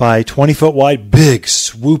 yeah. by 20 foot wide, big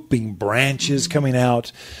swooping branches coming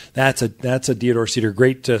out. That's a Deodar cedar.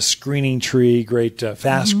 Great screening tree, great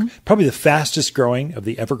fast, probably the fastest growing of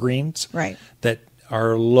the evergreens. Right. That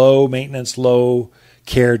are low maintenance, low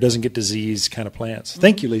care, doesn't get disease kind of plants.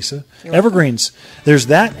 Thank you, Lisa. Evergreens. There's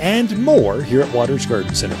that and more here at Waters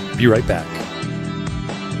Garden Center. Be right back.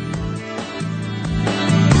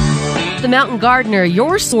 The Mountain Gardener,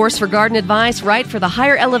 your source for garden advice right for the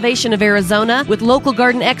higher elevation of Arizona with local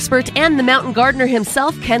garden expert and the Mountain Gardener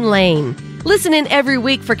himself, Ken Lane. Listen in every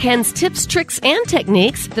week for Ken's tips, tricks, and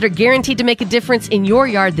techniques that are guaranteed to make a difference in your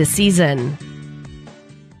yard this season.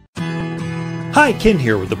 Hi, Ken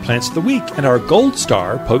here with the Plants of the Week and our Gold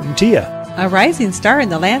Star Potentia. A rising star in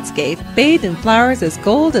the landscape, bathed in flowers as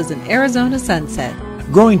gold as an Arizona sunset.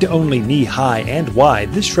 Growing to only knee-high and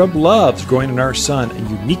wide, this shrub loves growing in our sun and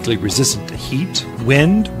uniquely resistant to heat,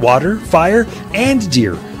 wind, water, fire, and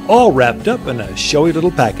deer, all wrapped up in a showy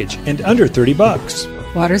little package and under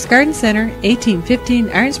 $30. Waters Garden Center, 1815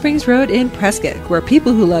 Iron Springs Road in Prescott, where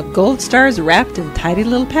people who love gold stars wrapped in tidy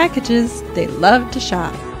little packages, they love to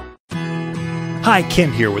shop. Hi,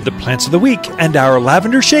 Ken here with the Plants of the Week and our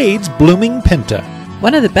Lavender Shades Blooming Pinta.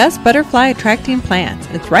 One of the best butterfly attracting plants.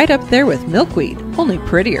 It's right up there with milkweed, only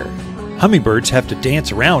prettier. Hummingbirds have to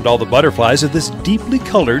dance around all the butterflies of this deeply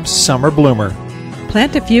colored summer bloomer.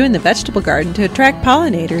 Plant a few in the vegetable garden to attract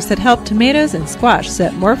pollinators that help tomatoes and squash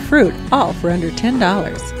set more fruit, all for under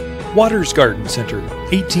 $10. Waters Garden Center,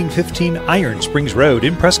 1815 Iron Springs Road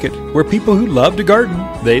in Prescott, where people who love to garden,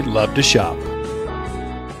 they love to shop.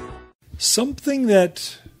 Something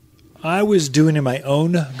that I was doing in my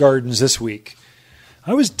own gardens this week,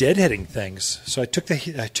 I was deadheading things. So I took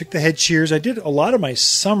the head shears. I did a lot of my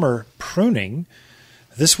summer pruning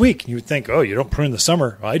this week. You would think, oh, you don't prune in the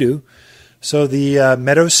summer. I do. So the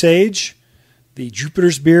meadow sage, the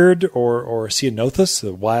Jupiter's beard or ceanothus,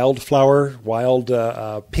 the wild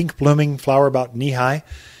pink blooming flower about knee-high,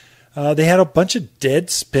 they had a bunch of dead,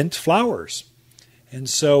 spent flowers. And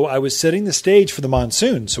so I was setting the stage for the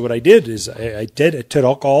monsoon. So what I did is I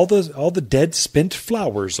took all the dead, spent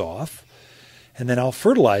flowers off, and then I'll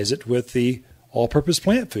fertilize it with the all-purpose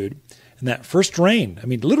plant food. And that first rain, I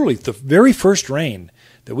mean, literally the very first rain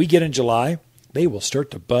that we get in July, they will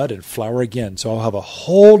start to bud and flower again. So I'll have a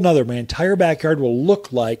whole nother, my entire backyard will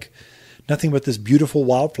look like nothing but this beautiful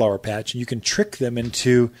wildflower patch, and you can trick them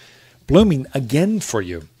into blooming again for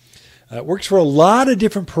you. It works for a lot of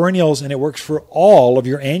different perennials, and it works for all of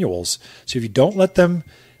your annuals. So if you don't let them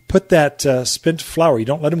put that spent flower, you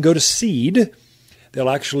don't let them go to seed, they'll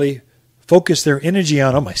actually focus their energy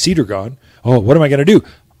on, oh, my seed are gone. Oh, what am I going to do?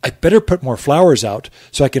 I better put more flowers out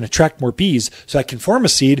so I can attract more bees, so I can form a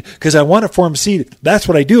seed, because I want to form a seed. That's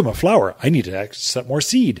what I do. I'm a flower. I need to set more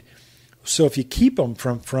seed. So if you keep them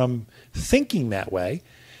from thinking that way,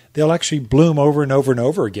 they'll actually bloom over and over and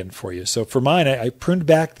over again for you. So for mine, I pruned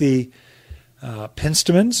back the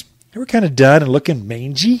penstemons. They were kind of done and looking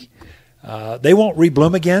mangy. They won't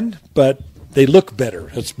rebloom again, but they look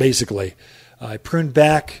better. That's basically. I pruned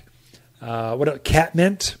back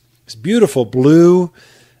catmint. It's beautiful blue,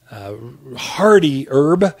 hardy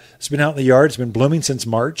herb. It's been out in the yard. It's been blooming since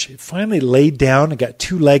March. It finally laid down. It got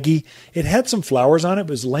too leggy. It had some flowers on it. It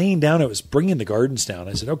was laying down. It was bringing the gardens down.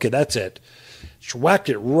 I said, okay, that's it. Whacked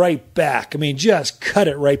it right back. I mean, just cut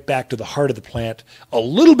it right back to the heart of the plant. A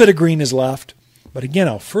little bit of green is left, but again,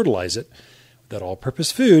 I'll fertilize it with that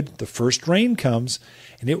all-purpose food. The first rain comes,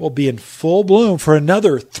 and it will be in full bloom for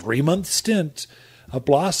another 3-month stint of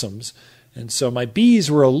blossoms. And so my bees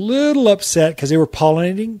were a little upset because they were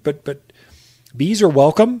pollinating, but bees are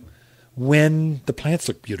welcome when the plants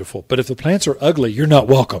look beautiful. But if the plants are ugly, you're not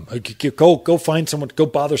welcome. Go find someone, go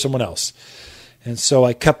bother someone else. And so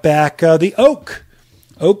I cut back the oak.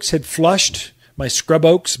 Oaks had flushed, my scrub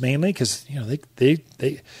oaks mainly, because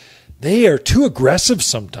they are too aggressive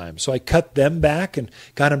sometimes. So I cut them back and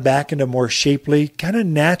got them back into more shapely, kind of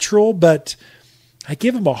natural, but I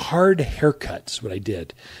give them a hard haircut is what I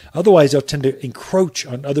did. Otherwise, they'll tend to encroach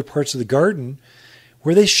on other parts of the garden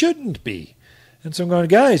where they shouldn't be. And so I'm going,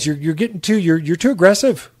 guys, you're too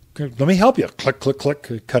aggressive. Let me help you. Click, click,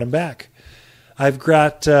 click, cut them back. I've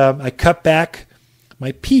got, I cut back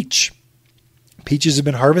my peach. Peaches have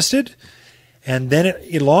been harvested, and then it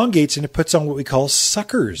elongates and it puts on what we call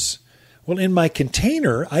suckers. Well, in my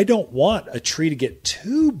container, I don't want a tree to get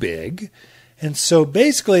too big. And so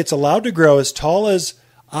basically it's allowed to grow as tall as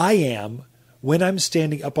I am when I'm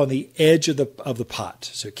standing up on the edge of the pot.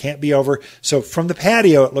 So it can't be over. So from the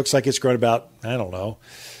patio, it looks like it's grown about,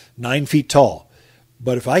 9 feet tall.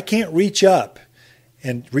 But if I can't reach up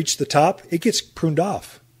and reach the top, it gets pruned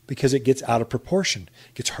off because it gets out of proportion.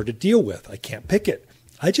 It gets hard to deal with. I can't pick it.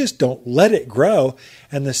 I just don't let it grow.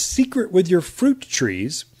 And the secret with your fruit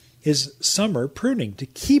trees is summer pruning to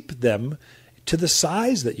keep them to the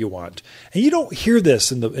size that you want. And you don't hear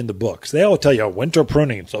this in the books. They all tell you winter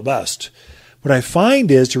pruning is the best. what I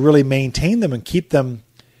find is to really maintain them and keep them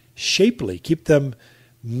shapely, keep them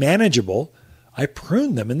manageable, I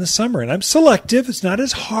prune them in the summer. And I'm selective. It's not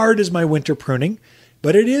as hard as my winter pruning,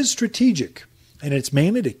 but it is strategic. And it's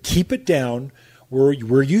mainly to keep it down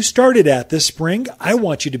where you started at this spring. I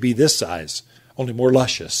want you to be this size, only more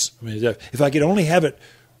luscious. I mean, if I could only have it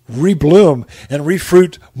rebloom and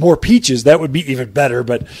refruit more peaches, that would be even better.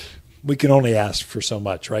 But we can only ask for so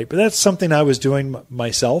much, right? But that's something I was doing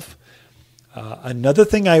myself. Another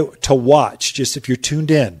thing to watch, just if you're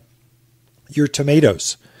tuned in, your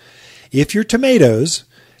tomatoes. If your tomatoes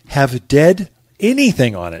have dead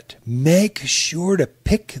anything on it, make sure to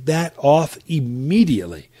pick that off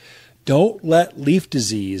immediately. Don't let leaf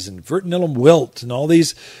disease and verticillum wilt and all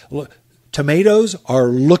these tomatoes are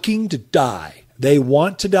looking to die. They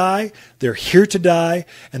want to die. They're here to die,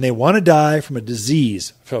 and they want to die from a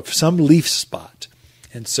disease, from some leaf spot.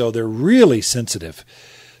 And so they're really sensitive.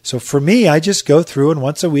 So for me, I just go through and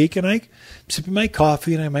once a week and I sip my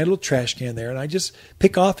coffee and I have my little trash can there and I just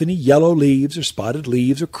pick off any yellow leaves or spotted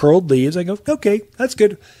leaves or curled leaves. I go, okay, that's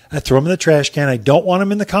good. I throw them in the trash can. I don't want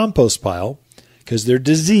them in the compost pile because they're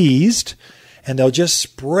diseased and they'll just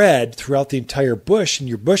spread throughout the entire bush and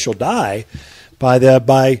your bush will die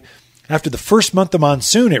by after the first month of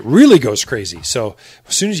monsoon. It really goes crazy. So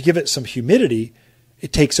as soon as you give it some humidity,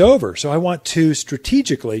 it takes over. So I want to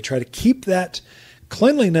strategically try to keep that.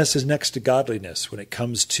 Cleanliness is next to godliness when it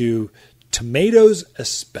comes to tomatoes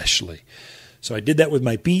especially. So I did that with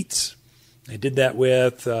my beets. I did that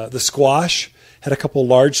with the squash. Had a couple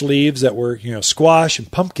large leaves that were, squash and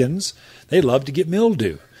pumpkins. They love to get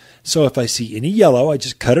mildew. So if I see any yellow, I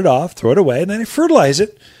just cut it off, throw it away, and then I fertilize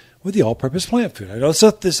it with the all-purpose plant food. I know it's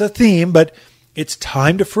a theme, but it's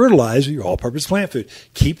time to fertilize with your all-purpose plant food.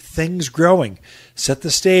 Keep things growing. Set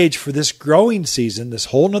the stage for this growing season. This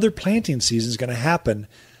whole nother planting season is going to happen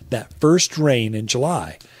that first rain in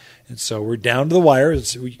July. And so we're down to the wire.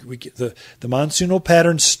 We get the monsoonal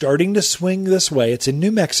pattern starting to swing this way. It's in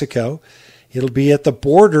New Mexico. It'll be at the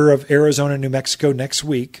border of Arizona and New Mexico next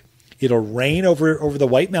week. It'll rain over the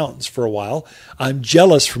White Mountains for a while. I'm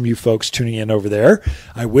jealous from you folks tuning in over there.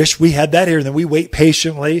 I wish we had that here. And then we wait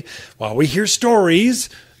patiently while we hear stories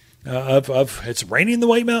of it's raining in the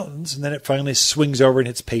White Mountains. And then it finally swings over and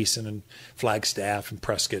hits Payson and Flagstaff and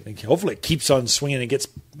Prescott. And hopefully it keeps on swinging and gets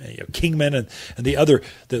Kingman and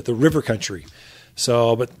the river country.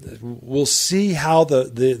 So, but we'll see how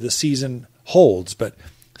the season holds. But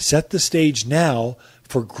set the stage now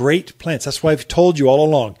for great plants. That's why I've told you all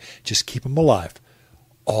along, just keep them alive.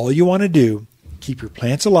 All you want to do, keep your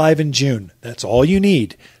plants alive in June. That's all you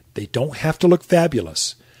need. They don't have to look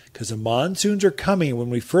fabulous because the monsoons are coming. When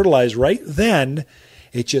we fertilize right then,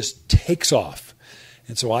 it just takes off.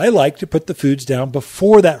 And so I like to put the foods down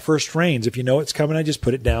before that first rains. If you know it's coming, I just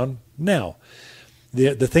put it down now.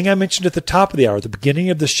 The thing I mentioned at the top of the hour, at the beginning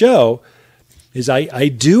of the show, is I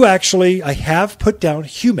have put down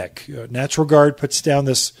Humic. Natural Guard puts down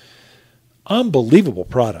this unbelievable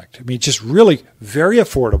product. I mean, it's just really very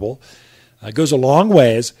affordable. It goes a long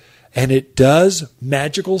ways, and it does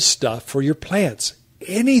magical stuff for your plants.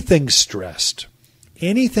 Anything stressed,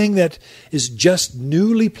 anything that is just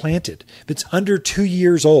newly planted, if it's under 2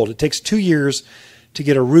 years old, it takes 2 years to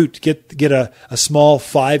get a root, get a small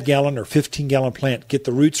 5-gallon or 15-gallon plant, get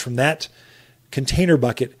the roots from that container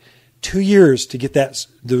bucket. 2 years to get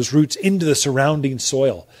those roots into the surrounding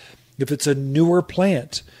soil. If it's a newer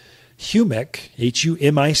plant, Humic,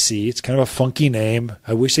 Humic, it's kind of a funky name.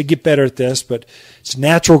 I wish they'd get better at this, but it's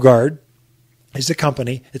Natural Guard is the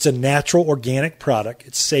company. It's a natural organic product.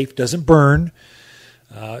 It's safe, doesn't burn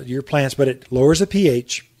your plants, but it lowers the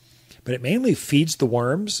pH. But it mainly feeds the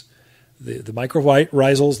worms, the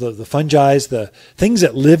mycorrhizals, the fungi, the things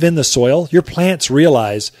that live in the soil. Your plants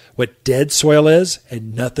realize what dead soil is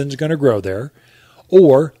and nothing's going to grow there.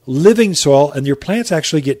 Or living soil, and your plants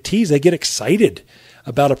actually get teased. They get excited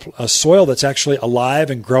about a soil that's actually alive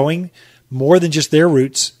and growing more than just their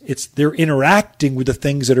roots. They're interacting with the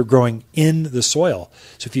things that are growing in the soil.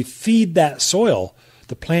 So if you feed that soil,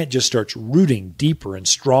 the plant just starts rooting deeper and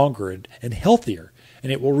stronger and healthier,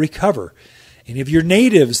 and it will recover. Any of your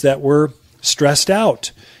natives that were stressed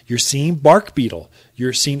out, you're seeing bark beetle,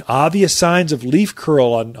 you're seeing obvious signs of leaf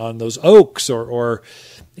curl on those oaks or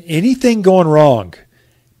anything going wrong,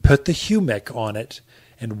 put the Humic on it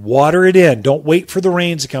and water it in. Don't wait for the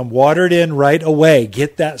rains to come. Water it in right away.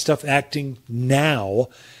 Get that stuff acting now.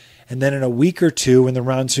 And then in a week or two, when the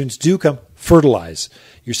monsoons do come, fertilize.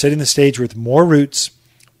 You're setting the stage with more roots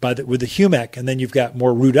with the Humic, and then you've got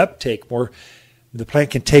more root uptake. The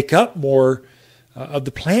plant can take up more of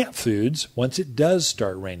the plant foods once it does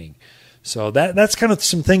start raining. So that's kind of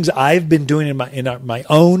some things I've been doing in my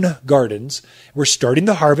own gardens. We're starting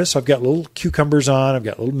the harvest. So I've got little cucumbers on. I've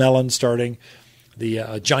got little melons starting.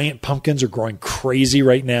 The giant pumpkins are growing crazy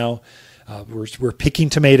right now. We're picking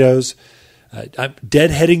tomatoes. I'm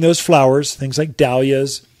deadheading those flowers, things like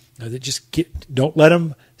dahlias. Don't let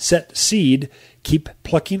them set seed. Keep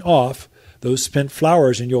plucking off those spent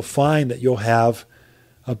flowers, and you'll find that you'll have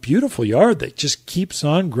a beautiful yard that just keeps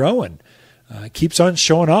on growing, keeps on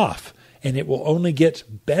showing off, and it will only get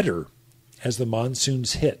better as the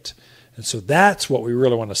monsoons hit. And so that's what we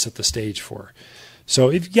really want to set the stage for. So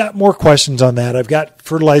if you got more questions on that, I've got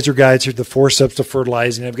fertilizer guides here, the 4 steps to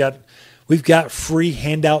fertilizing. We've got free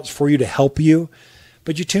handouts for you to help you,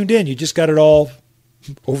 but you tuned in. You just got it all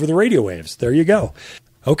over the radio waves. There you go.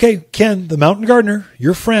 Okay, Ken, the Mountain Gardener,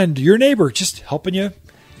 your friend, your neighbor, just helping you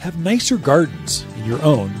have nicer gardens in your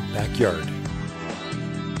own backyard.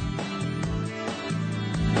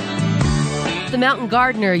 The Mountain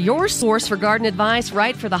Gardener, your source for garden advice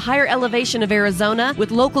right for the higher elevation of Arizona, with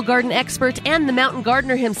local garden expert and the Mountain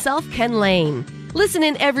Gardener himself, Ken Lane. Listen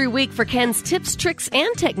in every week for Ken's tips, tricks,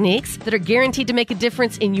 and techniques that are guaranteed to make a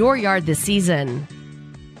difference in your yard this season.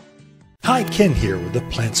 Hi, Ken here with the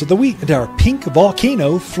plants of the week and our pink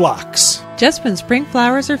volcano phlox. Just when spring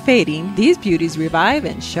flowers are fading, these beauties revive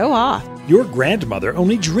and show off. Your grandmother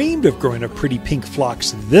only dreamed of growing a pretty pink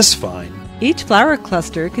phlox this fine. Each flower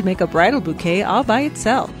cluster could make a bridal bouquet all by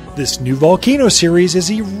itself. This new volcano series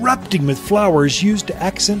is erupting with flowers used to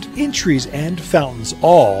accent entries and fountains,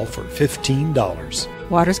 all for $15.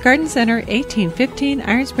 Waters Garden Center, 1815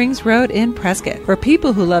 Iron Springs Road in Prescott. For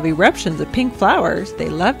people who love eruptions of pink flowers, they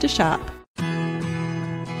love to shop.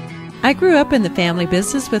 I grew up in the family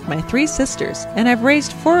business with my 3 sisters, and I've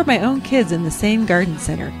raised 4 of my own kids in the same garden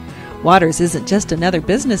center. Waters isn't just another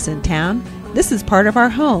business in town. This is part of our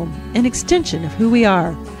home, an extension of who we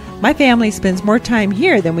are. My family spends more time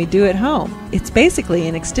here than we do at home. It's basically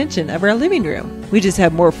an extension of our living room. We just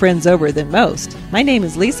have more friends over than most. My name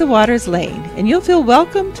is Lisa Waters Lane, and you'll feel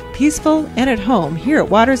welcomed, peaceful, and at home here at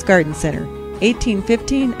Waters Garden Center,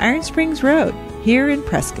 1815 Iron Springs Road, here in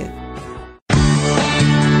Prescott.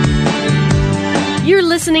 You're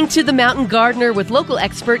listening to The Mountain Gardener with local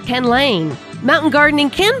expert Ken Lane. Mountain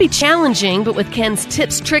gardening can be challenging, but with Ken's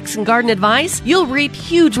tips, tricks, and garden advice, you'll reap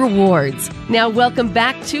huge rewards. Now welcome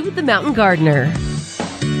back to The Mountain Gardener.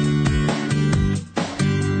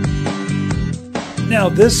 Now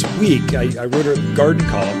this week, I wrote a garden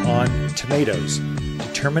column on tomatoes.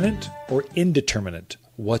 Determinate or indeterminate?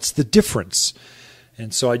 What's the difference?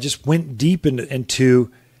 And so I just went deep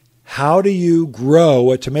into how do you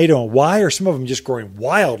grow a tomato, and why are some of them just growing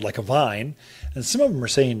wild like a vine? And some of them are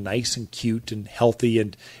saying nice and cute and healthy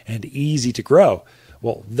and easy to grow.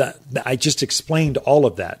 Well, I just explained all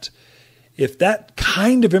of that. If that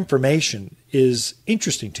kind of information is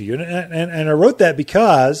interesting to you, and I wrote that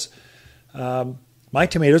because my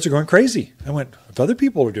tomatoes are going crazy. I went, if other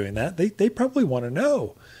people are doing that, they probably want to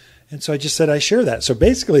know. And so I just said I share that. So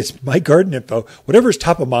basically it's my garden info. Whatever's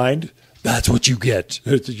top of mind, that's what you get.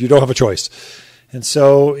 You don't have a choice. And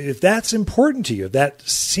so if that's important to you, if that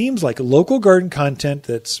seems like local garden content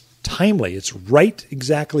that's timely, it's right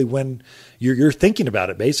exactly when you're thinking about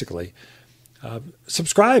it, basically,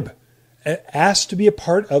 subscribe. Ask to be a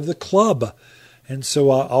part of the club. And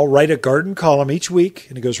so I'll write a garden column each week,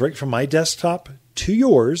 and it goes right from my desktop to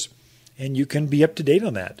yours, and you can be up to date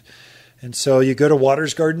on that. And so you go to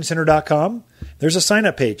watersgardencenter.com. There's a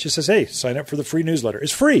sign-up page. It says, hey, sign up for the free newsletter.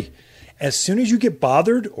 It's free. As soon as you get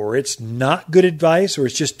bothered, or it's not good advice, or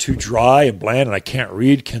it's just too dry and bland and I can't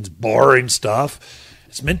read Ken's boring stuff,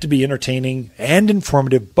 it's meant to be entertaining and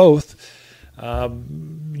informative both,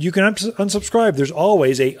 you can unsubscribe. There's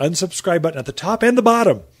always a unsubscribe button at the top and the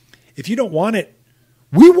bottom. If you don't want it,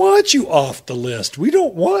 we want you off the list. We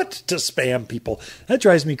don't want to spam people. That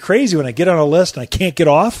drives me crazy when I get on a list and I can't get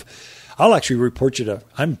off. I'll actually report you to,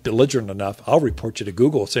 I'm belligerent enough, I'll report you to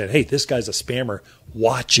Google saying, hey, this guy's a spammer.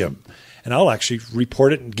 Watch him. And I'll actually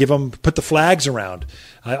report it and put the flags around.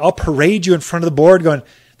 I'll parade you in front of the board going,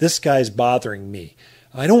 this guy's bothering me.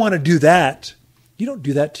 I don't want to do that. You don't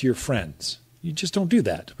do that to your friends. You just don't do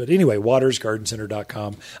that. But anyway,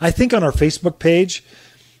 watersgardencenter.com. I think on our Facebook page,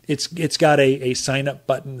 it's got a sign up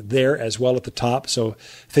button there as well at the top. So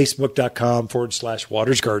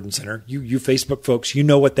facebook.com/Waters Garden Center. You Facebook folks, you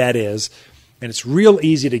know what that is. And it's real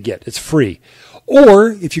easy to get. It's free.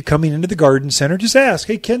 Or if you're coming into the garden center, just ask,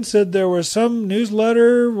 hey, Ken said there was some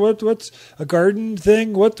newsletter. What's a garden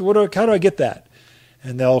thing? How do I get that?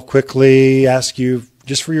 And they'll quickly ask you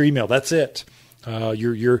just for your email. That's it.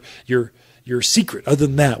 Your secret. Other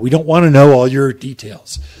than that, we don't want to know all your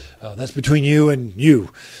details. That's between you and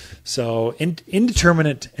you. So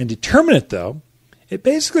indeterminate and determinate, though, it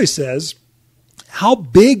basically says, how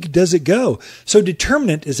big does it go? So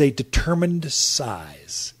determinate is a determined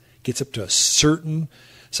size. It gets up to a certain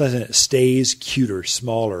size and it stays cuter,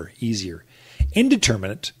 smaller, easier.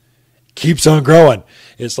 Indeterminate keeps on growing.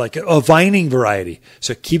 It's like a vining variety.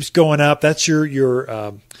 So it keeps going up. That's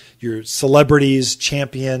your celebrities,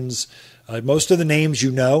 champions. Most of the names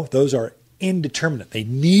you know, those are indeterminate. They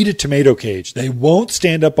need a tomato cage. They won't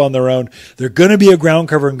stand up on their own. They're going to be a ground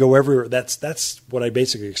cover and go everywhere. That's what I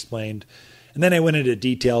basically explained. And then I went into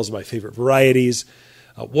details of my favorite varieties,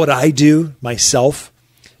 what I do myself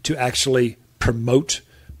to actually promote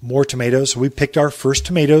more tomatoes. So we picked our first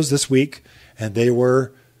tomatoes this week, and they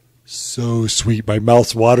were so sweet. My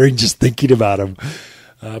mouth's watering just thinking about them.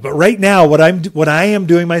 But right now, what I am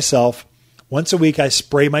doing myself, once a week I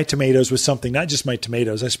spray my tomatoes with something, not just my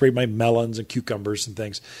tomatoes. I spray my melons and cucumbers and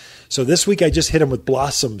things. So this week I just hit them with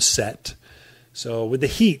Blossom Set. So with the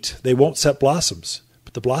heat, they won't set blossoms.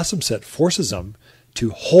 But the Blossom Set forces them to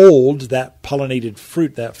hold that pollinated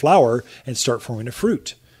fruit, that flower, and start forming a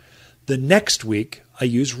fruit. The next week I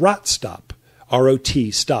use Rot Stop,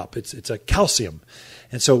 R-O-T, stop. It's a calcium.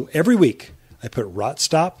 And so every week I put Rot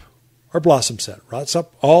Stop or Blossom Set. Rot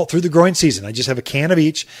Stop all through the growing season. I just have a can of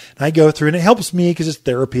each, and I go through, and it helps me because it's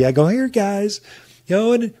therapy. I go, here, guys,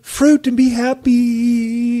 and fruit and be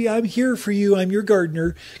happy. I'm here for you. I'm your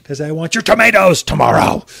gardener because I want your tomatoes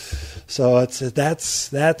tomorrow. So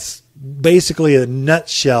that's basically a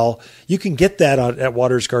nutshell. You can get that at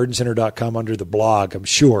watersgardencenter.com under the blog. I'm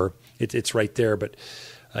sure it's right there. But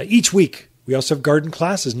each week we also have garden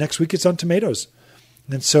classes. Next week it's on tomatoes.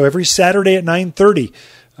 And so every Saturday at 9:30,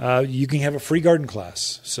 you can have a free garden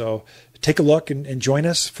class. So take a look and join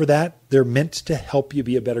us for that. They're meant to help you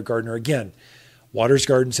be a better gardener. Again,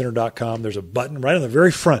 watersgardencenter.com. There's a button right on the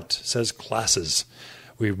very front that says classes.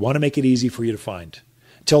 We want to make it easy for you to find.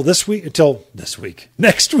 Next week,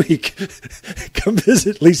 come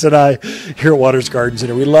visit Lisa and I here at Waters Garden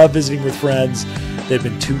Center. We love visiting with friends. They've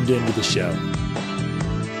been tuned into the show.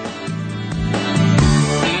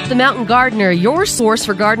 The Mountain Gardener, your source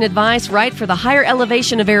for garden advice right for the higher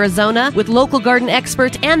elevation of Arizona with local garden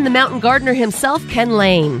expert and the Mountain Gardener himself, Ken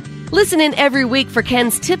Lane. Listen in every week for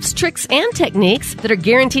Ken's tips, tricks, and techniques that are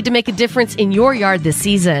guaranteed to make a difference in your yard this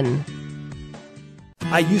season.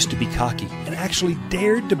 I used to be cocky and actually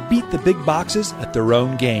dared to beat the big boxes at their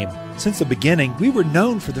own game. Since the beginning, we were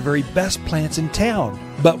known for the very best plants in town.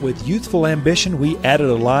 But with youthful ambition, we added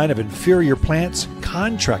a line of inferior plants,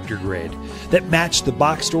 contractor grade, that matched the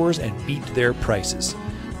box stores and beat their prices.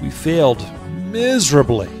 We failed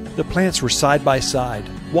miserably. The plants were side by side.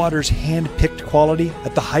 Waters hand-picked quality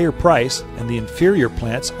at the higher price and the inferior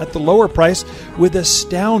plants at the lower price with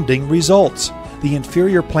astounding results. The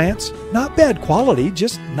inferior plants, not bad quality,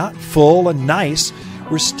 just not full and nice,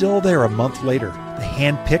 were still there a month later. The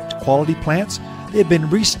hand-picked quality plants, they had been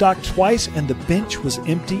restocked twice and the bench was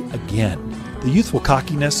empty again. The youthful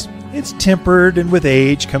cockiness, it's tempered, and with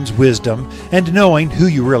age comes wisdom and knowing who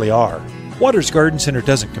you really are. Waters Garden Center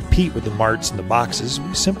doesn't compete with the marts and the boxes.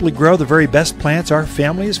 We simply grow the very best plants our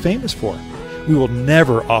family is famous for. We will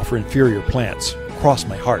never offer inferior plants. Cross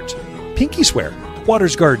my heart. Pinky swear.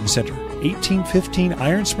 Waters Garden Center, 1815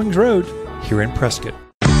 Iron Springs Road, here in Prescott.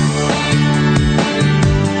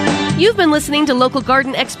 You've been listening to local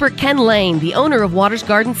garden expert Ken Lane, the owner of Waters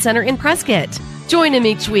Garden Center in Prescott. Join him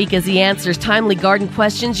each week as he answers timely garden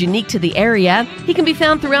questions unique to the area. He can be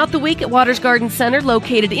found throughout the week at Waters Garden Center,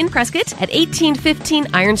 located in Prescott at 1815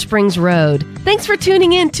 Iron Springs Road. Thanks for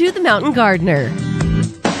tuning in to The Mountain Gardener.